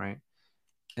 right?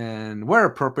 And where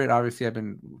appropriate, obviously, I've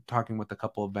been talking with a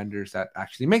couple of vendors that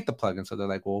actually make the plugin, so they're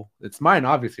like, well, it's mine,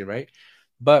 obviously, right?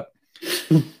 But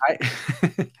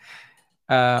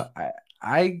I,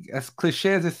 I, as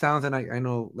cliche as it sounds, and I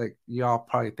know like y'all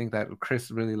probably think that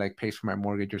Chris really like pays for my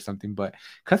mortgage or something, but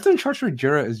custom charts for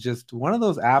Jira is just one of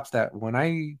those apps that when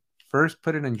I first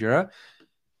put it in Jira,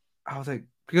 I was like,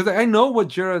 because I know what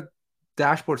Jira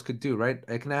dashboards could do, right?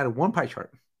 I can add a one pie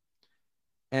chart,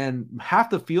 and half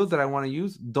the fields that I want to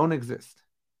use don't exist,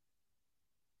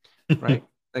 right?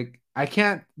 Like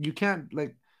you can't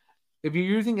like if you're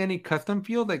using any custom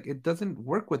field, like it doesn't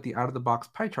work with the out of the box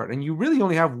pie chart, and you really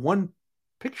only have one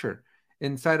picture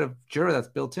inside of Jira that's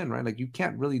built in, right? Like you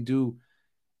can't really do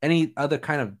any other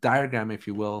kind of diagram, if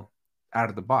you will, out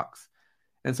of the box.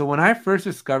 And so when I first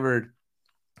discovered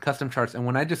custom charts, and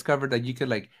when I discovered that you could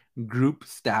like group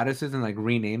statuses and like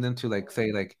rename them to like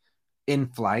say like in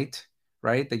flight,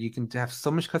 right? That you can have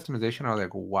so much customization. I was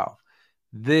like, wow,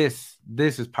 this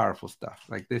is powerful stuff.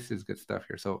 Like this is good stuff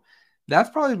here. So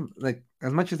that's probably like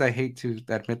as much as I hate to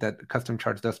admit that custom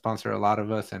charts does sponsor a lot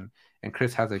of us and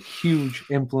Chris has a huge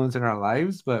influence in our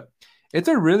lives, but it's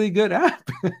a really good app.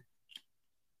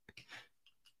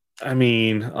 I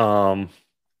mean,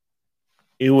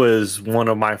 it was one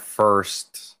of my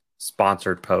first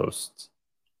sponsored posts.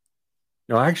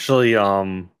 No, actually,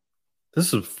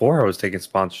 this was before I was taking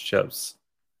sponsorships.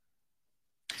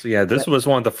 So yeah, this was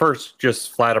one of the first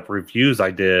just flat up reviews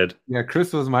I did. Yeah,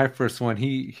 Chris was my first one.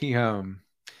 He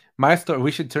my story.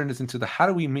 We should turn this into the how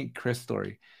do we meet Chris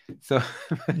story. So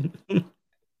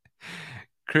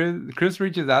Chris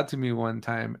reaches out to me one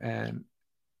time and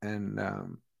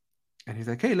he's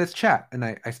like, hey, let's chat. And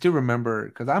I still remember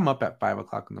because I'm up at 5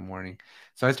 o'clock in the morning.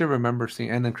 So I still remember seeing,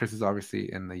 and then Chris is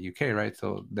obviously in the UK, right?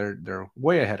 So they're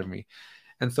way ahead of me.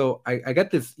 And so I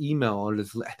got this email or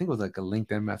this, I think it was like a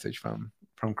LinkedIn message from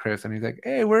Chris. And he's like,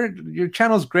 hey, your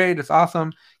channel's great. It's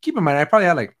awesome. Keep in mind, I probably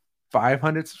had like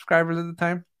 500 subscribers at the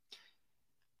time.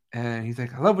 And he's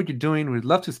like, I love what you're doing. We'd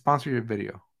love to sponsor your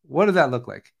video. What does that look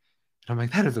like? And I'm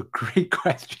like, that is a great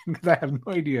question because I have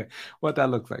no idea what that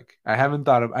looks like. I haven't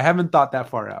thought that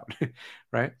far out.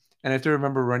 Right. And I still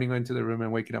remember running into the room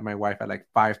and waking up my wife at like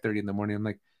 5:30 in the morning. I'm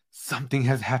like, something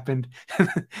has happened.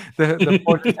 The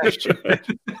fourth session.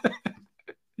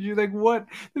 You're like, what?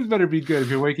 This better be good if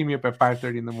you're waking me up at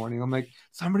 5:30 in the morning. I'm like,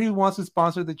 somebody wants to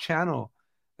sponsor the channel.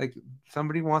 Like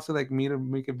somebody wants to like me to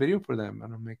make a video for them.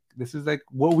 And I'm like, this is like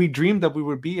what we dreamed that we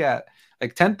would be at,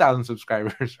 like 10,000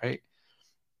 subscribers, right?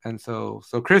 And so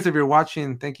Chris, if you're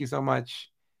watching, thank you so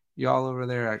much. Y'all over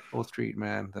there at Old Street,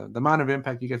 man. The amount of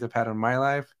impact you guys have had on my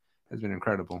life has been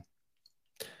incredible.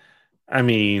 I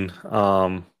mean,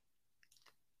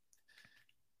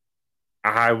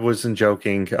 I wasn't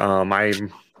joking. I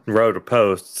wrote a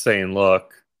post saying,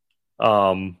 look,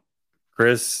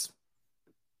 Chris,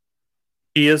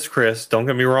 he is Chris, don't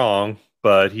get me wrong,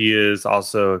 but he is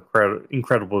also an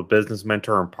incredible business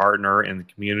mentor and partner in the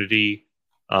community.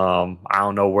 I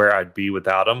don't know where I'd be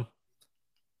without him,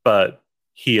 but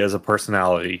he is a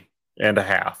personality and a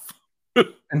half.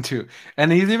 And two.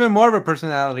 And he's even more of a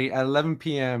personality at 11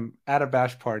 p.m. at a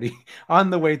bash party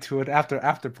on the way to it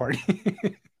after party.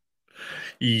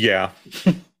 Yeah.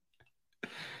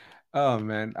 Oh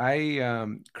man.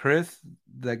 Chris,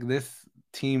 like this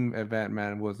team event,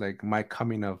 man, was like my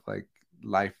coming of like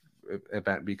life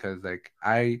event because like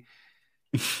I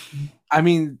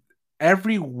mean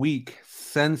every week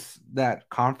since that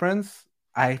conference,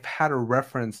 I've had a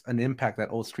reference, an impact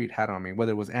that Old Street had on me,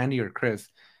 whether it was Andy or Chris.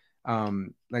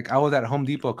 Like I was at Home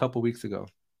Depot a couple weeks ago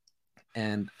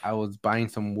and I was buying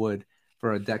some wood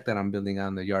for a deck that I'm building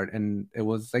on the yard and it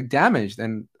was like damaged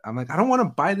and I'm like I don't want to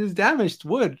buy this damaged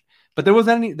wood, but there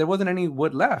wasn't any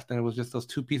wood left and it was just those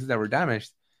two pieces that were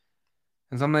damaged.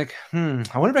 And so I'm like, I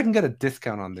wonder if I can get a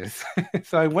discount on this.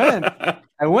 So I went and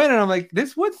I'm like,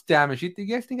 this wood's damaged. You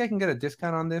guys think I can get a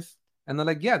discount on this? And they're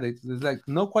like, yeah, there's like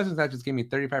no questions. That just gave me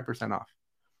 35% off.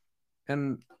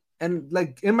 And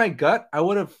like in my gut, I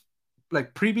would have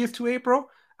like previous to April,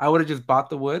 I would have just bought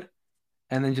the wood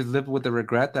and then just lived with the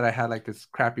regret that I had like this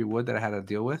crappy wood that I had to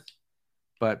deal with.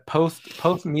 But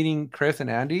post meeting Chris and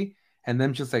Andy and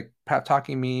them just like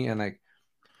talking me and like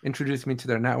introducing me to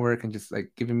their network and just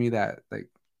like giving me that like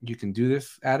you can do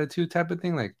this attitude type of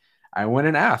thing. Like I went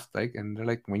and asked, like, and they're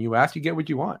like, when you ask, you get what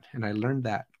you want. And I learned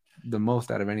that the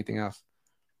most out of anything else.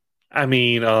 I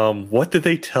mean, what did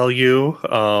they tell you?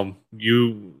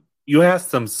 You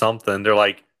asked them something. They're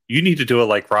like, you need to do it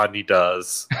like Rodney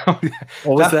does. What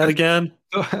was that again?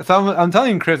 So I'm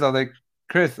telling Chris, I was like,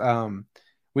 Chris,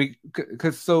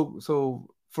 because so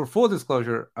for full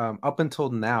disclosure, up until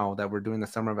now that we're doing the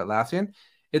Summer of Atlassian,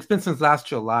 it's been since last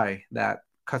July that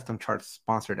Custom Charts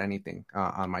sponsored anything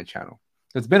on my channel.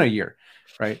 It's been a year,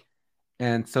 right?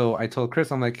 And so I told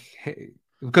Chris, I'm like, hey,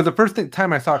 because the first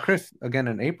time I saw Chris again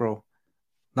in April,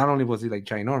 not only was he like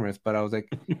ginormous, but I was like,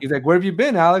 he's like, where have you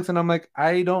been, Alex? And I'm like,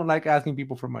 I don't like asking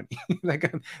people for money. Like,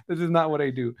 this is not what I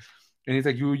do. And he's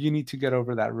like, you need to get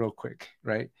over that real quick,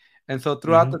 right? And so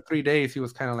throughout the 3 days, he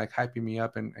was kind of like hyping me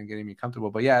up and getting me comfortable.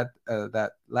 But yeah,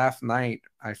 that last night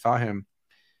I saw him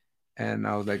and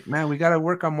I was like, man, we got to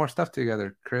work on more stuff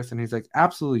together, Chris. And he's like,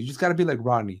 absolutely. You just got to be like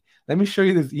Rodney. Let me show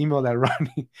you this email that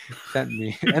Rodney sent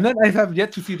me. And then I have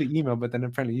yet to see the email, but then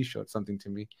apparently he showed something to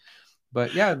me.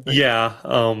 But yeah. Yeah.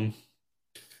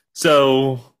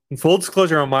 So full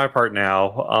disclosure on my part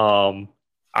now,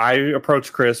 I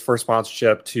approached Chris for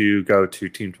sponsorship to go to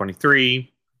Team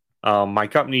 23. My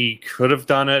company could have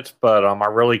done it, but I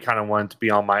really kind of wanted to be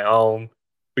on my own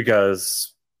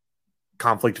because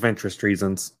conflict of interest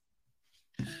reasons.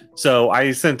 So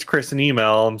I sent Chris an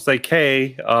email and was like,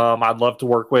 hey, I'd love to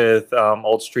work with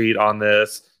Old Street on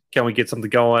this. Can we get something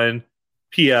going?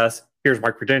 P.S. Here's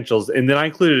my credentials. And then I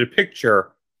included a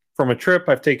picture from a trip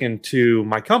I've taken to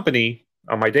my company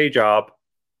on my day job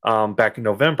back in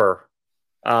November.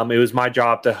 It was my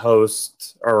job to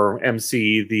host or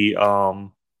MC the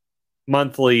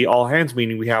monthly all hands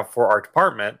meeting we have for our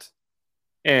department.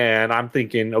 And I'm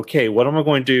thinking, okay, what am I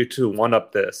going to do to one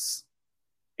up this?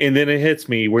 And then it hits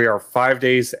me. We are 5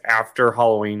 days after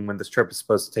Halloween when this trip is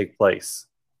supposed to take place.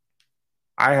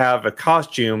 I have a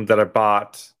costume that I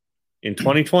bought in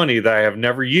 2020 that I have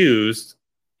never used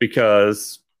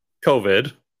because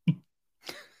COVID.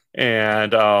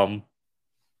 And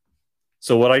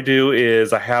so what I do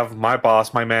is I have my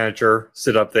boss, my manager,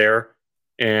 sit up there,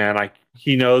 and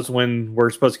he knows when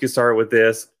we're supposed to get started with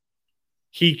this.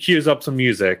 He cues up some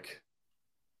music.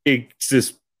 It's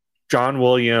this John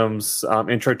Williams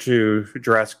intro to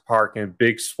Jurassic Park and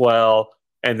big swell,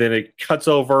 and then it cuts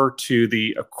over to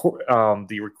the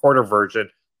recorder version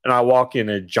and I walk in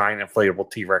a giant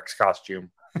inflatable T-Rex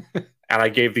costume. And I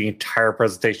gave the entire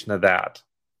presentation of that.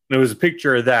 And it was a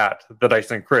picture of that I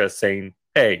sent Chris saying,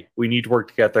 hey, we need to work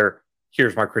together.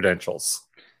 Here's my credentials.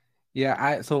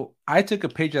 Yeah, so I took a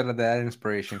page out of that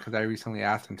inspiration because I recently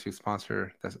asked him to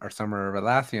sponsor our summer of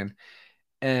Atlassian.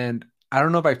 And I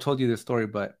don't know if I've told you this story,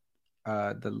 but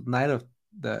the night of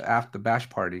after the bash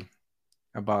party,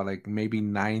 about like maybe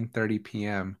 9:30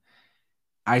 p.m.,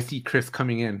 I see Chris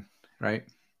coming in, right?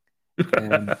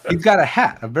 And he's got a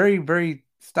hat, a very, very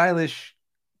stylish,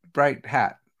 bright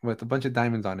hat with a bunch of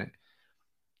diamonds on it.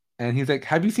 And he's like,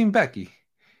 "Have you seen Becky?"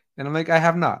 And I'm like, "I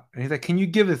have not." And he's like, "Can you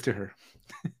give this to her?"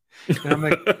 And I'm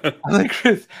like,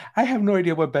 Chris, I have no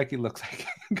idea what Becky looks like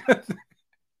because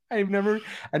I've never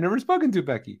spoken to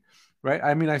Becky, right?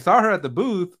 I mean, I saw her at the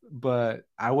booth, but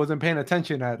I wasn't paying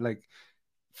attention at like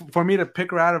for me to pick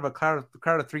her out of a crowd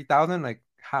of 3,000, like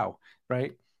how,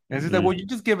 right? And she's like, well, you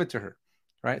just give it to her,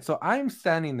 right? So I'm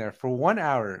standing there for 1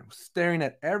 hour staring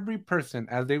at every person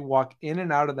as they walk in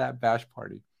and out of that bash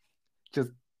party, just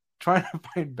trying to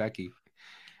find Becky.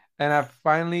 And I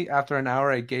finally, after an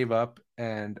hour, I gave up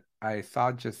and I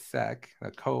saw Jasek,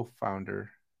 the co-founder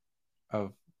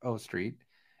of O Street.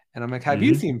 And I'm like, have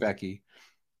you seen Becky?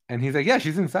 And he's like, yeah,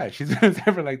 she's inside. She's been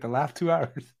inside for like the last 2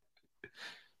 hours.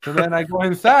 So then I go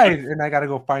inside and I got to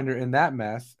go find her in that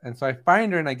mess. And so I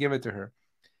find her and I give it to her.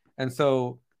 And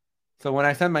so when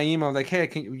I sent my email, like, hey,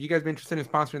 can you guys be interested in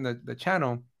sponsoring the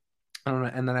channel?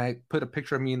 And then I put a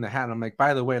picture of me in the hat. And I'm like,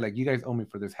 by the way, like, you guys owe me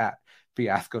for this hat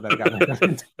fiasco that I got myself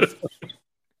into.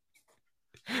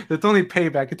 It's only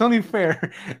payback. It's only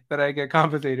fair that I get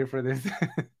compensated for this.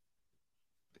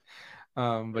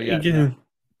 But yeah.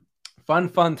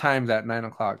 Fun times at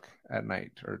 9:00 at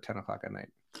night or 10:00 at night.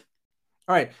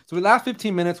 All right. So the last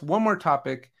 15 minutes, one more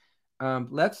topic.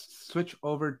 Let's switch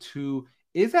over to,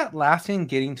 is Atlassian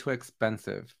getting too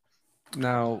expensive?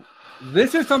 Now,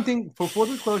 this is something, for full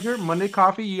disclosure, Monday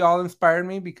Coffee, you all inspired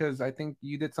me because I think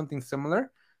you did something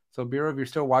similar. So Bureau, if you're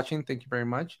still watching, thank you very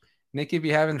much. Nikki, if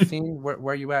you haven't seen,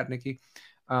 where you at, Nikki?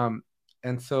 And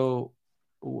so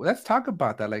let's talk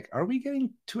about that. Like, are we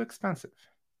getting too expensive?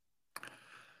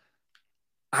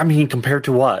 I mean, compared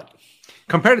to what?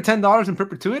 Compared to $10 in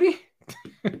perpetuity?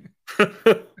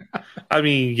 I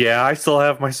mean, yeah, I still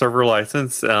have my server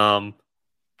license. I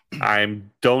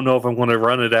don't know if I'm going to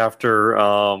run it after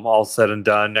all said and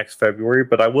done next February,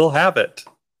 but I will have it.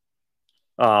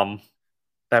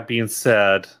 That being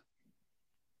said,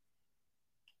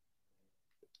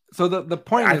 so the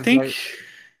point I is, think, right,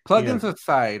 plugins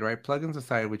aside, right? Plugins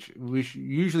aside, which we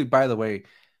usually, by the way,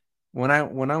 when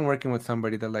I'm working with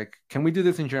somebody, they're like, "Can we do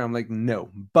this in Jira?" I'm like, "No,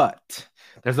 but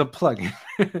there's a plugin,"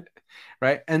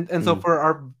 right? And so for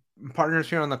our partners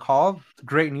here on the call,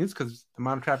 great news because the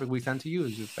amount of traffic we send to you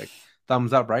is just like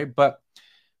thumbs up, right? But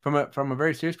from a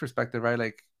very serious perspective, right?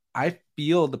 Like I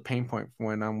feel the pain point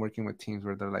when I'm working with teams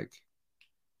where they're like,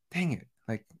 "Dang it!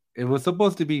 Like it was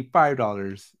supposed to be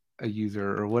 $5 a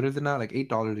user, or what is it now? Like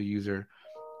 $8 a user."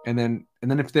 And then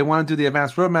if they want to do the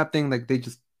advanced roadmap thing, like they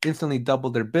just instantly double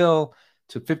their bill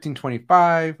to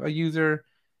 $15.25 a user.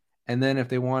 And then if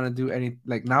they want to do any,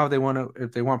 like now if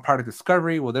they want product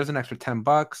discovery, well, there's an extra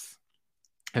 $10.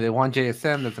 If they want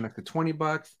JSM, there's an extra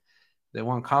 $20. If they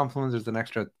want Confluence, there's an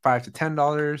extra $5 to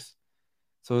 $10.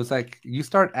 So it's like you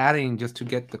start adding just to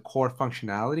get the core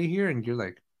functionality here, and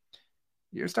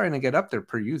you're starting to get up there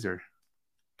per user.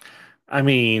 I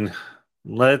mean,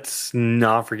 let's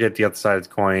not forget the other side of the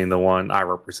coin, the one I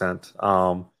represent.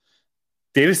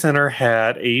 Data Center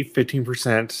had a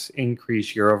 15%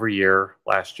 increase year over year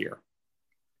last year.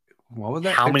 What was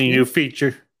that? How 15? many new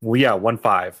features? Well,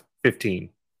 yeah, 15.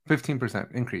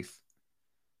 15% increase.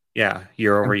 Yeah,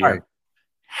 year over year.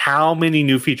 How many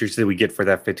new features did we get for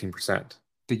that 15%?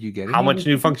 Did you get any? How much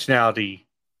new functionality?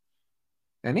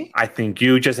 Any? I think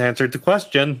you just answered the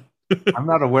question. I'm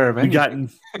not aware of any.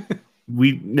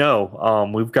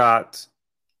 We've got,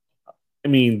 I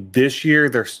mean, this year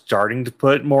they're starting to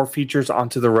put more features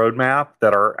onto the roadmap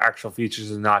that are actual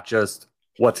features and not just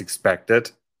what's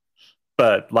expected.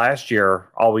 But last year,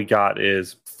 all we got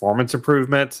is performance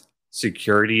improvements,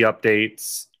 security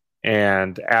updates,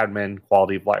 and admin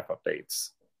quality of life updates.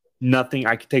 Nothing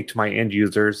I could take to my end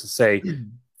users to say,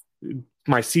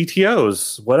 my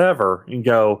CTOs, whatever, and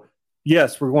go,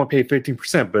 yes, we're going to pay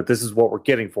 15%, but this is what we're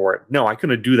getting for it. No, I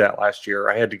couldn't do that last year.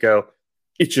 I had to go,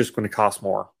 it's just going to cost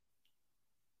more.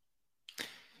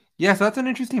 Yeah, so that's an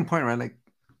interesting point, right? Like,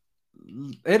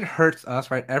 it hurts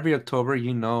us, right? Every October,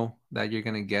 you know that you're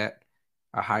going to get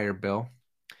a higher bill.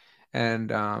 And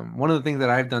one of the things that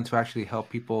I've done to actually help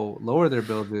people lower their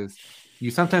bills is you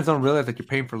sometimes don't realize that you're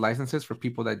paying for licenses for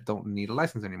people that don't need a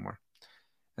license anymore.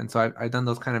 And so I've done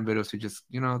those kind of videos to just,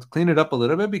 to clean it up a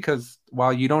little bit, because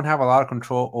while you don't have a lot of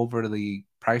control over the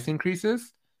price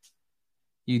increases,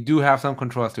 you do have some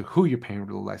control as to who you're paying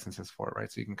the licenses for,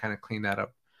 right? So you can kind of clean that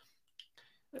up.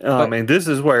 But And this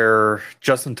is where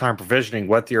just-in-time provisioning,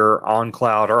 whether you're on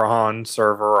cloud or on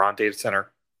server or on data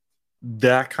center,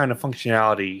 that kind of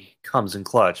functionality comes in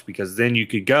clutch, because then you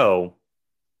could go,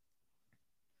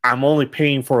 I'm only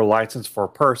paying for a license for a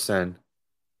person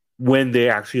when they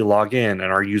actually log in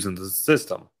and are using the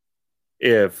system.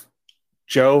 If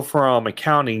Joe from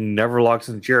accounting never logs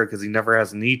into Jira because he never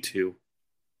has a need to,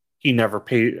 I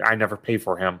never pay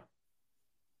for him.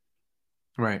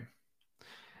 right.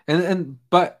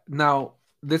 But now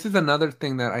this is another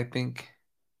thing that I think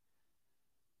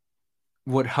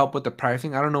would help with the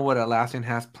pricing. I don't know what Atlassian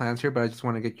has plans here, but I just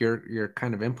want to get your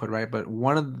kind of input, right? But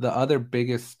one of the other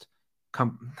biggest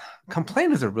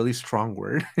complaint is a really strong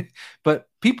word, but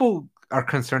people are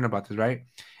concerned about this, right?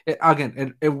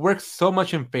 It works so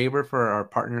much in favor for our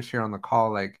partners here on the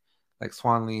call, like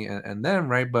Swanley and them,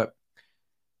 right? But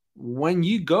when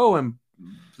you go and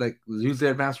like use the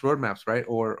advanced roadmaps, right?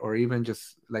 Or even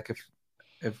just like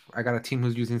if I got a team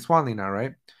who's using Swanley now,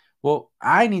 right? Well,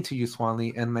 I need to use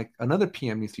Swanley, and like another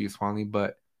PM needs to use Swanley,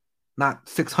 but not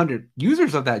 600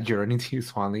 users of that Jira need to use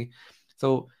Swanley.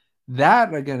 So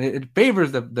that again, it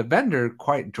favors the vendor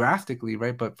quite drastically,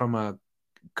 right? But from a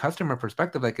customer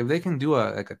perspective, like if they can do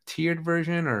a tiered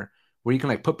version, or where you can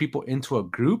like put people into a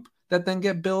group that then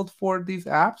get billed for these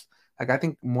apps, like I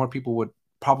think more people would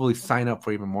probably sign up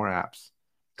for even more apps.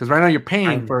 Because right now you're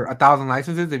paying for 1,000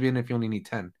 licenses, even if you only need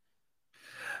 10.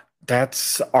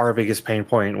 That's our biggest pain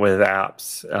point with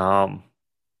apps.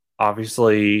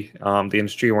 Obviously, the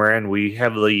industry we're in, we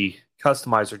heavily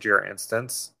customize our Jira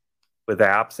instance with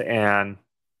apps, and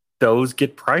those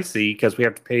get pricey because we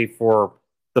have to pay for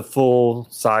the full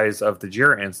size of the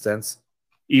Jira instance,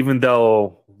 even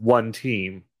though one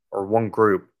team or one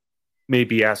group may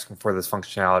be asking for this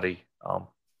functionality.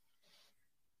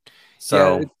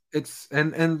 Yeah, it's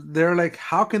and they're like,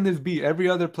 how can this be? Every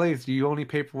other place you only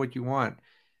pay for what you want.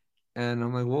 And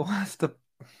I'm like, well, that's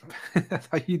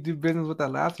how you do business with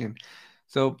Atlassian.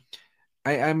 So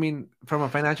I mean, from a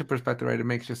financial perspective, right, it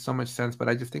makes just so much sense. But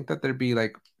I just think that there'd be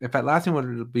like, if Atlassian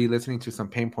would be listening to some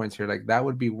pain points here, like that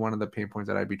would be one of the pain points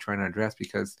that I'd be trying to address,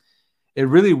 because it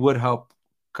really would help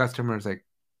customers like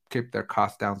keep their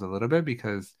costs down a little bit,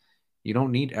 because you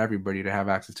don't need everybody to have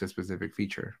access to a specific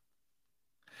feature.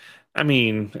 I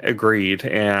mean, agreed.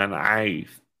 And I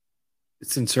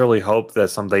sincerely hope that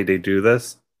someday they do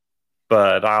this.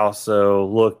 But I also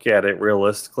look at it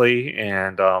realistically,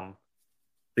 and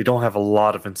they don't have a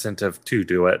lot of incentive to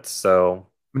do it. So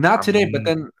Not today,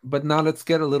 but now let's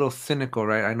get a little cynical,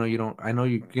 right? I know you don't. I know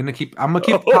you're gonna keep. I'm gonna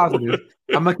keep it positive.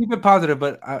 I'm gonna keep it positive,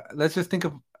 but let's just think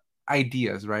of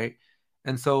ideas, right?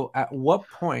 And so, at what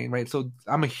point, right? So,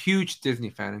 I'm a huge Disney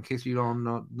fan. In case you don't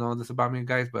know this about me,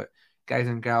 guys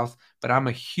and gals, but I'm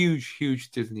a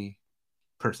huge Disney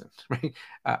person, right?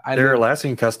 I they're live.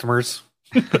 Atlassian customers.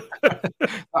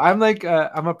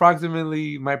 I'm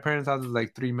approximately, my parents' house is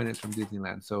like 3 minutes from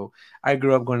Disneyland, so I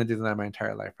grew up going to Disneyland my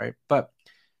entire life, right? But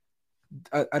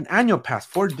an annual pass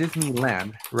for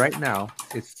Disneyland right now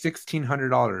is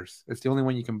 $1,600. It's the only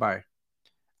one you can buy.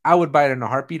 I would buy it in a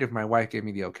heartbeat if my wife gave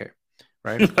me the okay,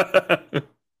 right?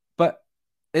 But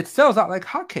it sells out like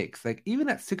hotcakes. Like even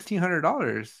at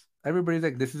 $1,600, everybody's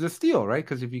like, "This is a steal," right?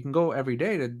 Because if you can go every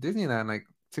day to Disneyland, like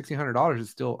 $1,600 is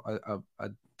still a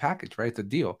package, right? It's a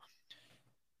deal.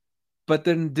 But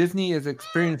then Disney is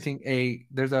experiencing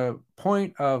there's a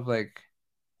point of like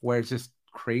where it's just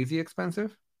crazy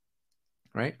expensive,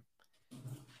 right?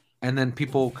 And then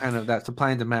people kind of, that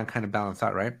supply and demand kind of balance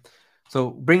out, right?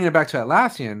 So bringing it back to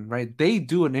Atlassian, right? They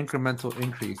do an incremental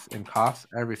increase in costs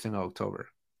every single October,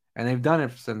 and they've done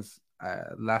it since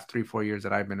last 3-4 years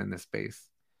that I've been in this space.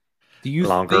 Do you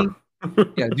Longer.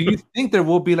 think? Yeah. Do you think there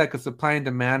will be like a supply and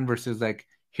demand versus like,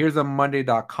 here's a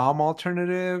Monday.com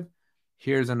alternative,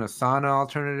 here's an Asana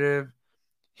alternative,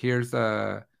 here's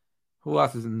a, who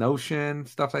else is Notion,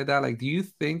 stuff like that? Like, do you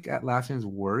think Atlassian's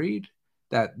worried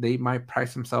that they might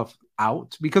price themselves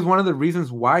out? Because one of the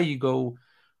reasons I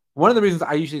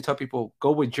usually tell people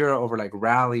go with Jira over like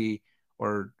Rally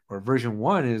or version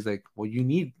 1 is like, well, you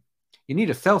need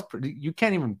a sales. You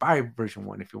can't even buy version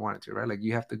 1 if you wanted to, right? Like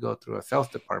you have to go through a sales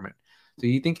department. So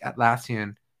you think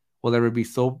Atlassian will ever be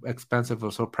so expensive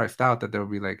or so priced out that there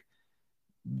will be like,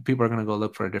 people are going to go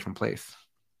look for a different place?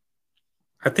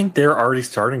 I think they're already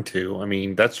starting to. I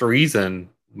mean, that's the reason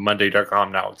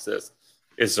Monday.com now exists.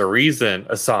 It's the reason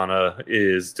Asana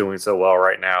is doing so well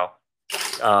right now.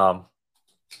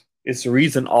 It's the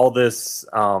reason all this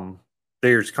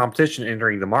there's competition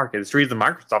entering the market. It's the reason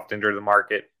Microsoft entered the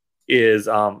market is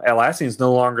Atlassian is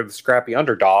no longer the scrappy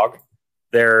underdog.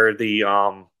 They're the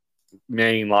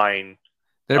mainline.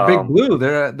 They're Big Blue.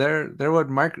 They're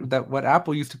what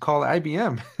Apple used to call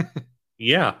IBM.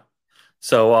 Yeah.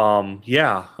 So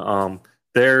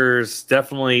there's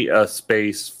definitely a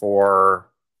space for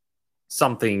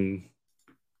something,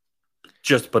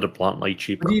 just to put it bluntly,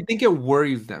 cheaper. Do you think it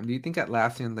worries them? Do you think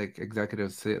Atlassian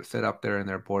executives sit up there in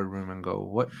their boardroom and go,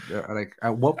 "What? Like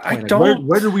at what point?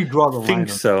 Where do we draw the line?"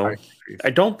 So I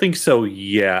don't think so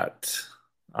yet.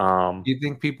 Do you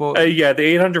think people? The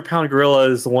 800-pound gorilla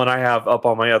is the one I have up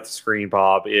on my other screen,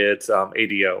 Bob. It's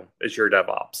ADO, Azure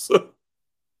DevOps.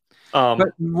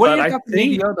 But what do you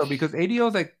think ADO though? Because ADO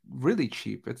is like really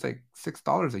cheap. It's like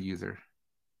 $6 a user.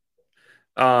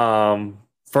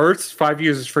 First 5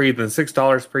 users free, then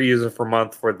 $6 per user per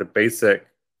month for the basic.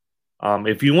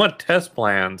 If you want test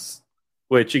plans,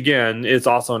 which again is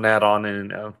also an add-on in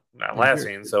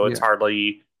Atlassian, so it's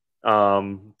hardly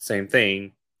same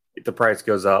thing. The price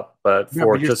goes up, but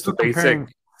for just the basic,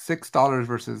 $6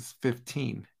 versus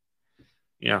 $15.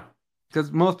 Yeah, because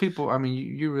most people, I mean,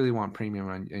 you really want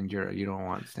premium in Jira. You don't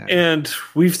want standard. And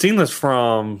we've seen this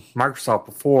from Microsoft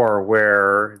before,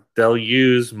 where they'll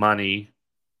use money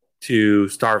to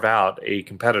starve out a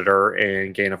competitor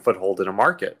and gain a foothold in a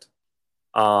market.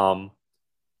 For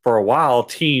a while,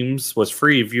 Teams was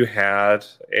free if you had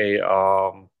a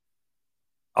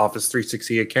Office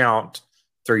 360 account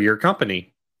through your company.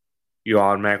 You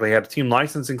automatically had a team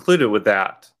license included with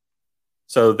that.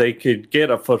 So they could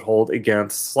get a foothold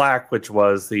against Slack, which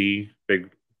was the big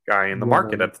guy in the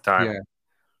market at the time.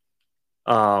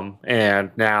 Yeah.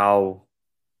 And now,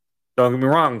 don't get me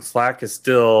wrong, Slack is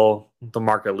still the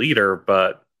market leader,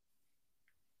 but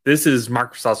this is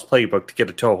Microsoft's playbook to get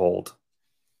a toehold.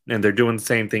 And they're doing the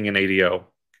same thing in ADO.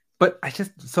 But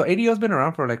so ADO's been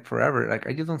around for like forever. Like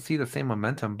I just don't see the same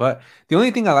momentum. But the only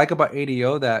thing I like about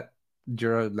ADO that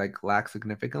Jira like lacks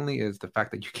significantly is the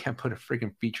fact that you can't put a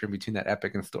freaking feature in between that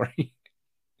epic and story.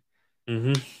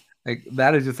 Mm-hmm. Like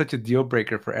that is just such a deal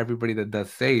breaker for everybody that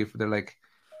does save. They're like,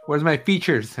 where's my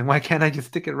features? And why can't I just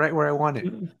stick it right where I want it?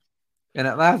 Mm-hmm. And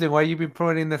Atlassian, why you been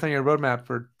putting this on your roadmap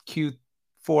for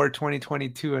Q4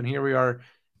 2022? And here we are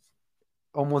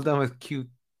almost done with Q2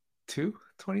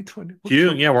 2020.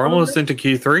 We're almost into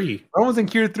Q3. We're almost in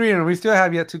Q3, and we still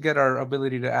have yet to get our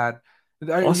ability to add.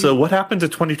 Also, what happened to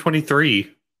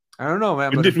 2023? I don't know,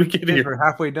 man. When did we get here? We're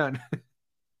halfway done.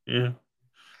 Yeah.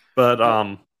 But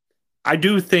I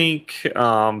do think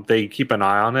they keep an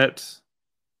eye on it.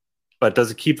 But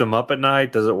does it keep them up at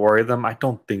night? Does it worry them? I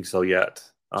don't think so yet.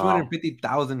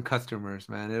 250,000 customers,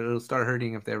 man. It'll start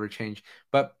hurting if they ever change.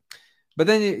 But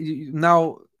then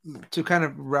now to kind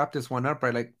of wrap this one up,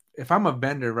 right? Like if I'm a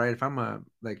vendor, right? If I'm a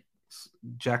like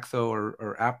Jaxo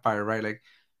or AppFire, right? Like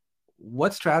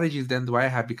what strategies then do I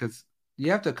have? Because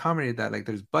you have to accommodate that. Like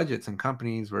there's budgets and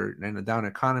companies where in a down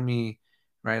economy,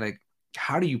 right? Like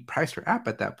how do you price your app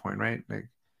at that point, right? Like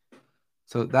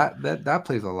so that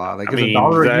plays a lot. Like I mean,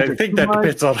 I think that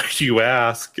depends on who you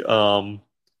ask.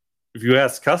 If you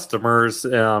ask customers,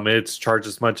 it's charged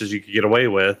as much as you could get away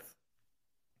with.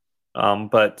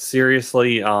 But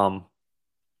seriously, is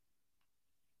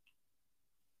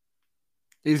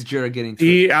Jira getting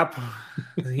the app?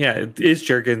 Yeah, is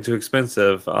Jira getting too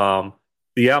expensive?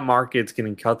 The app market's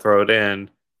getting cutthroat, and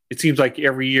it seems like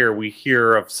every year we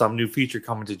hear of some new feature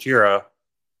coming to Jira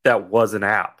that was an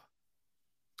app.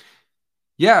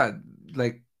 Yeah,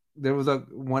 like there was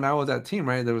when I was at Team,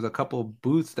 right? There was a couple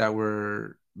booths that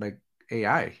were like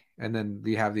AI, and then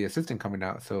we have the assistant coming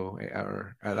out. So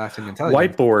or Atlassian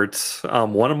Intelligence whiteboards.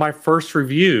 One of my first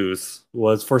reviews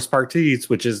was for Spartees,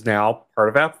 which is now part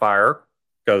of AppFire,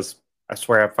 because I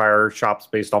swear AppFire shops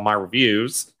based on my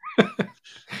reviews.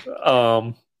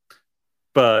 But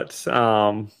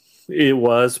it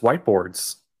was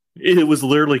whiteboards. It was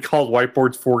literally called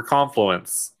Whiteboards for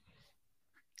Confluence.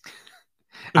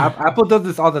 Apple does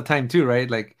this all the time too, right?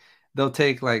 Like they'll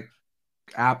take like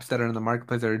apps that are in the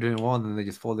marketplace that are doing well, and then they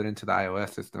just fold it into the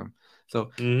iOS system.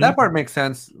 So that part makes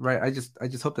sense, right? I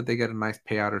just hope that they get a nice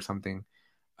payout or something.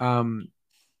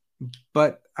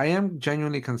 But I am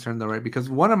genuinely concerned though, right? Because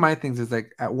one of my things is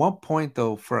like at one point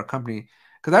though for a company,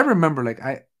 because I remember like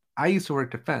I used to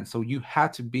work defense, so you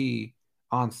had to be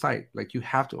on site, like you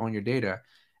have to own your data.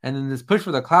 And then this push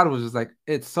for the cloud was just like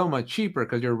it's so much cheaper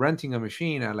because you're renting a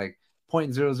machine at like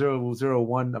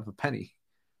 0.0001 of a penny.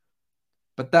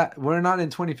 But that we're not in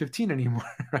 2015 anymore,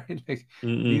 right? Like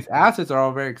these assets are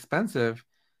all very expensive.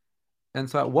 And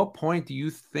so at what point do you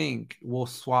think we'll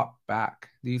swap back?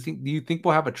 Do you think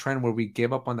we'll have a trend where we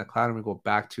give up on the cloud and we go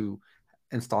back to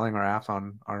installing our apps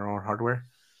on our own hardware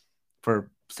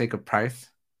for sake of price?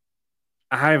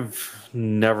 I've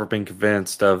never been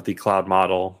convinced of the cloud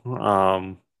model.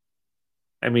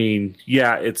 I mean,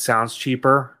 yeah, it sounds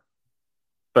cheaper,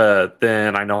 but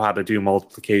then I know how to do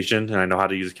multiplication and I know how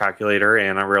to use a calculator,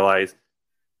 and I realize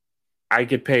I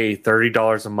could pay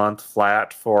 $30 a month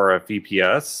flat for a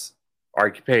VPS, or I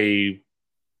could pay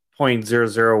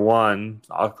 0.001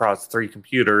 across 3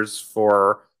 computers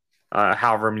for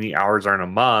however many hours are in a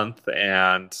month,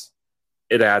 and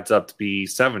it adds up to be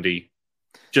 70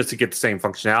 just to get the same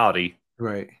functionality.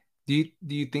 Right. Do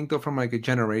you think though, from like a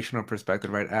generational perspective,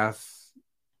 right? As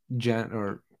Gen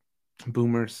or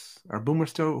boomers, are boomers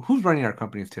still, who's running our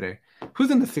companies today? Who's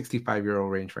in the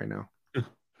 65-year-old range right now?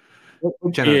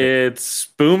 What gen are they? It's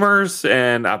boomers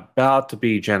and about to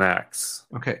be Gen X.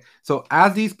 Okay, so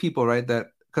as these people, right, that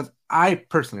because I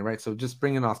personally, right, so just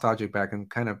bringing nostalgic back and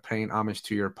kind of paying homage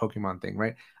to your Pokemon thing,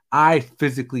 right? I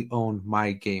physically own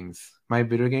my games, my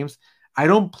video games. I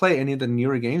don't play any of the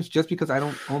newer games just because I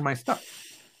don't own my stuff.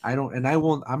 I don't, and I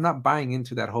won't. I'm not buying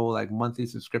into that whole like monthly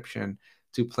subscription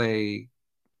to play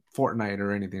Fortnite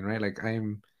or anything, right? Like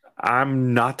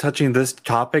I'm not touching this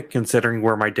topic considering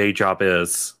where my day job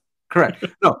is. correct.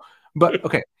 No, but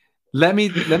okay. Let me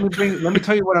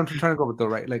tell you what I'm trying to go with though,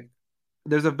 right? Like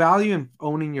there's a value in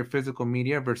owning your physical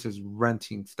media versus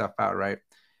renting stuff out, right?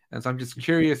 And so I'm just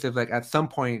curious if like at some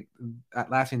point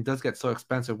Atlassian does get so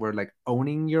expensive where like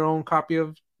owning your own copy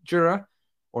of Jira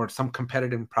or some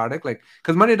competitive product, like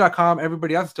because Monday.com,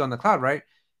 everybody else is still on the cloud, right?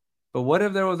 But what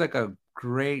if there was like a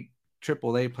great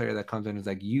AAA player that comes in and is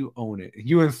like, you own it,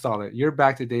 you install it, you're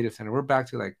back to data center, we're back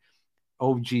to like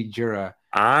OG Jira.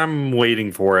 I'm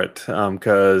waiting for it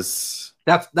because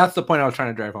That's the point I was trying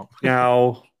to drive home.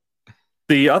 now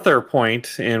the other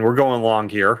point, and we're going long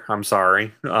here. I'm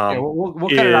sorry. Yeah, we'll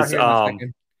cut it out Is here in a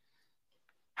second.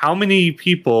 how many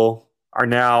people are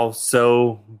now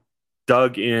so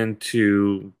dug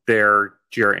into their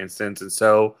Jira instance and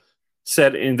so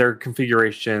set in their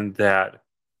configuration that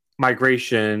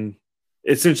migration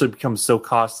essentially becomes so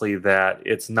costly that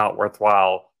it's not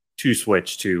worthwhile to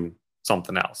switch to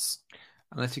something else.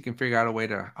 Unless you can figure out a way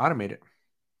to automate it.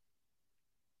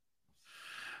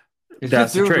 It's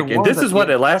That's just the zeros trick. and And ones this at is the what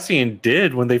end. Atlassian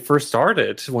did when they first started.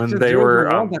 It's When just they zeros were,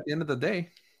 and ones at the end of the day.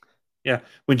 yeah,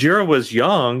 when Jira was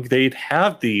young, they'd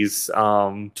have these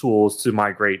tools to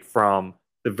migrate from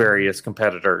the various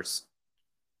competitors.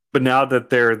 But now that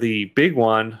they're the big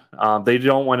one, they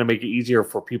don't want to make it easier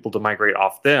for people to migrate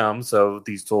off them. So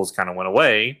these tools kind of went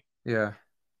away. Yeah.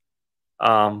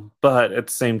 But at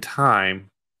the same time,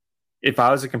 if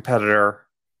I was a competitor,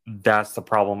 that's the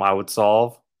problem I would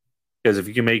solve. Because if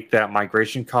you can make that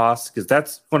migration cost, because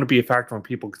that's going to be a factor when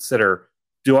people consider,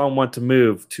 do I want to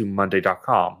move to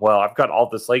Monday.com? Well, I've got all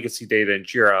this legacy data in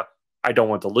Jira I don't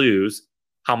want to lose.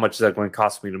 How much is that going to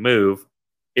cost me to move?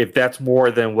 If that's more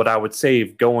than what I would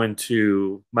save going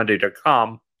to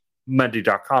Monday.com,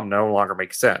 Monday.com no longer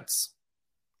makes sense.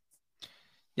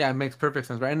 Yeah, it makes perfect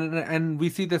sense, right? And we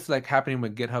see this like happening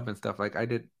with GitHub and stuff. Like I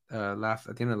did at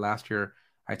the end of last year,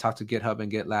 I talked to GitHub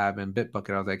and GitLab and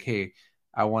Bitbucket. I was like, hey,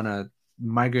 I want to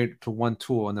migrate to one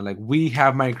tool, and they're like, we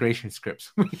have migration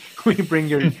scripts. We bring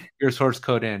your source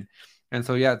code in, and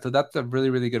so yeah, so that's a really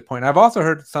really good point. I've also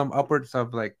heard some upwards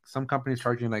of like some companies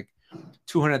charging like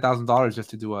 $200,000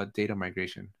 just to do a data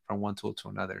migration from one tool to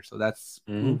another. So that's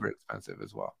uber expensive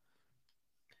as well.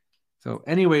 So,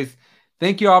 anyways,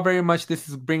 thank you all very much. This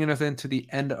is bringing us into the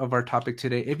end of our topic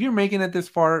today. If you're making it this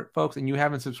far, folks, and you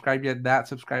haven't subscribed yet, that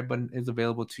subscribe button is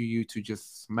available to you to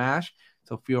just smash.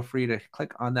 So feel free to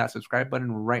click on that subscribe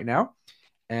button right now,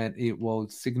 and it will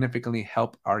significantly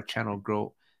help our channel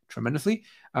grow tremendously.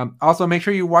 Also, make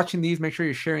sure you're watching these. Make sure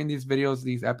you're sharing these videos,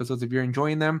 these episodes. If you're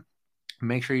enjoying them,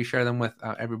 make sure you share them with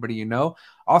everybody you know.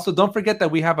 Also, don't forget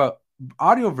that we have a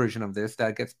audio version of this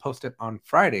that gets posted on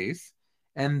Fridays.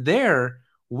 And there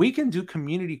we can do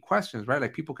community questions, right?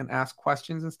 Like people can ask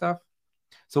questions and stuff.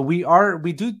 So we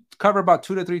do cover about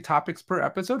 2 to 3 topics per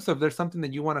episode. So if there's something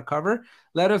that you want to cover,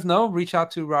 let us know. Reach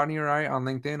out to Ronnie or I on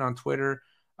LinkedIn, on Twitter.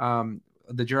 The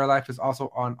Jira Life is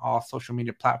also on all social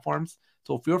media platforms.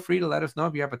 So feel free to let us know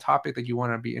if you have a topic that you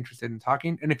want to be interested in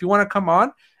talking. And if you want to come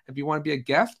on, if you want to be a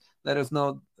guest, let us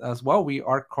know as well. We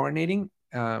are coordinating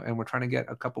and we're trying to get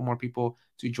a couple more people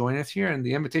to join us here. And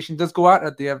the invitation does go out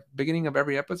at the beginning of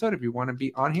every episode. If you want to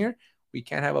be on here, we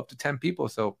can have up to 10 people.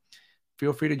 So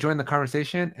feel free to join the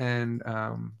conversation and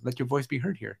let your voice be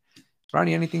heard here.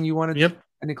 Ronnie, anything you wanted? Yep.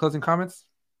 Any closing comments?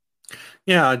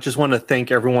 Yeah, I just want to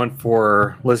thank everyone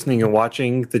for listening and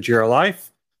watching the Jira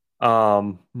Life.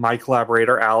 My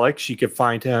collaborator, Alex, you can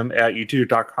find him at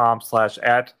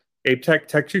youtube.com/at Ape Tech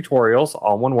Tutorials,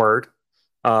 all one word.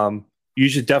 You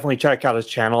should definitely check out his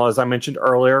channel. As I mentioned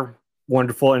earlier,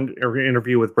 wonderful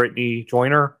interview with Brittany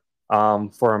Joyner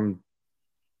from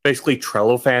basically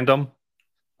Trello fandom.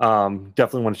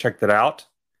 Definitely want to check that out.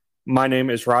 My name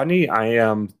is Rodney. I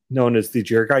am known as the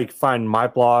Jira Guy. You can find my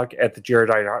blog at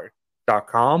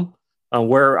thejiradiet.com,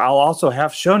 where I'll also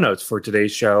have show notes for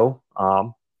today's show.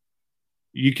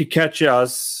 You could catch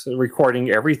us recording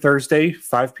every Thursday,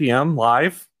 5 p.m.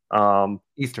 live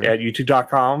Eastern. at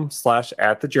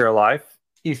youtube.com/@thejiralife.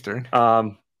 Eastern.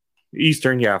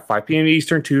 Eastern, yeah, 5 p.m.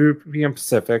 Eastern, 2 p.m.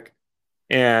 Pacific.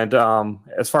 And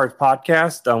as far as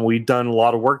podcast, we've done a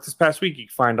lot of work this past week. You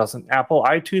can find us on Apple,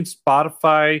 iTunes,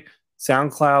 Spotify,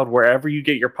 SoundCloud, wherever you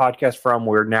get your podcast from.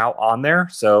 We're now on there.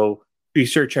 So be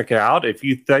sure to check it out. If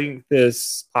you think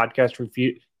this podcast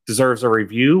review deserves a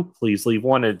review, please leave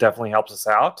one. It definitely helps us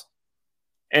out.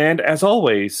 And as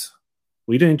always,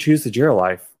 we didn't choose the Jira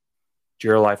Life.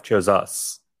 Jira Life chose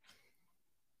us.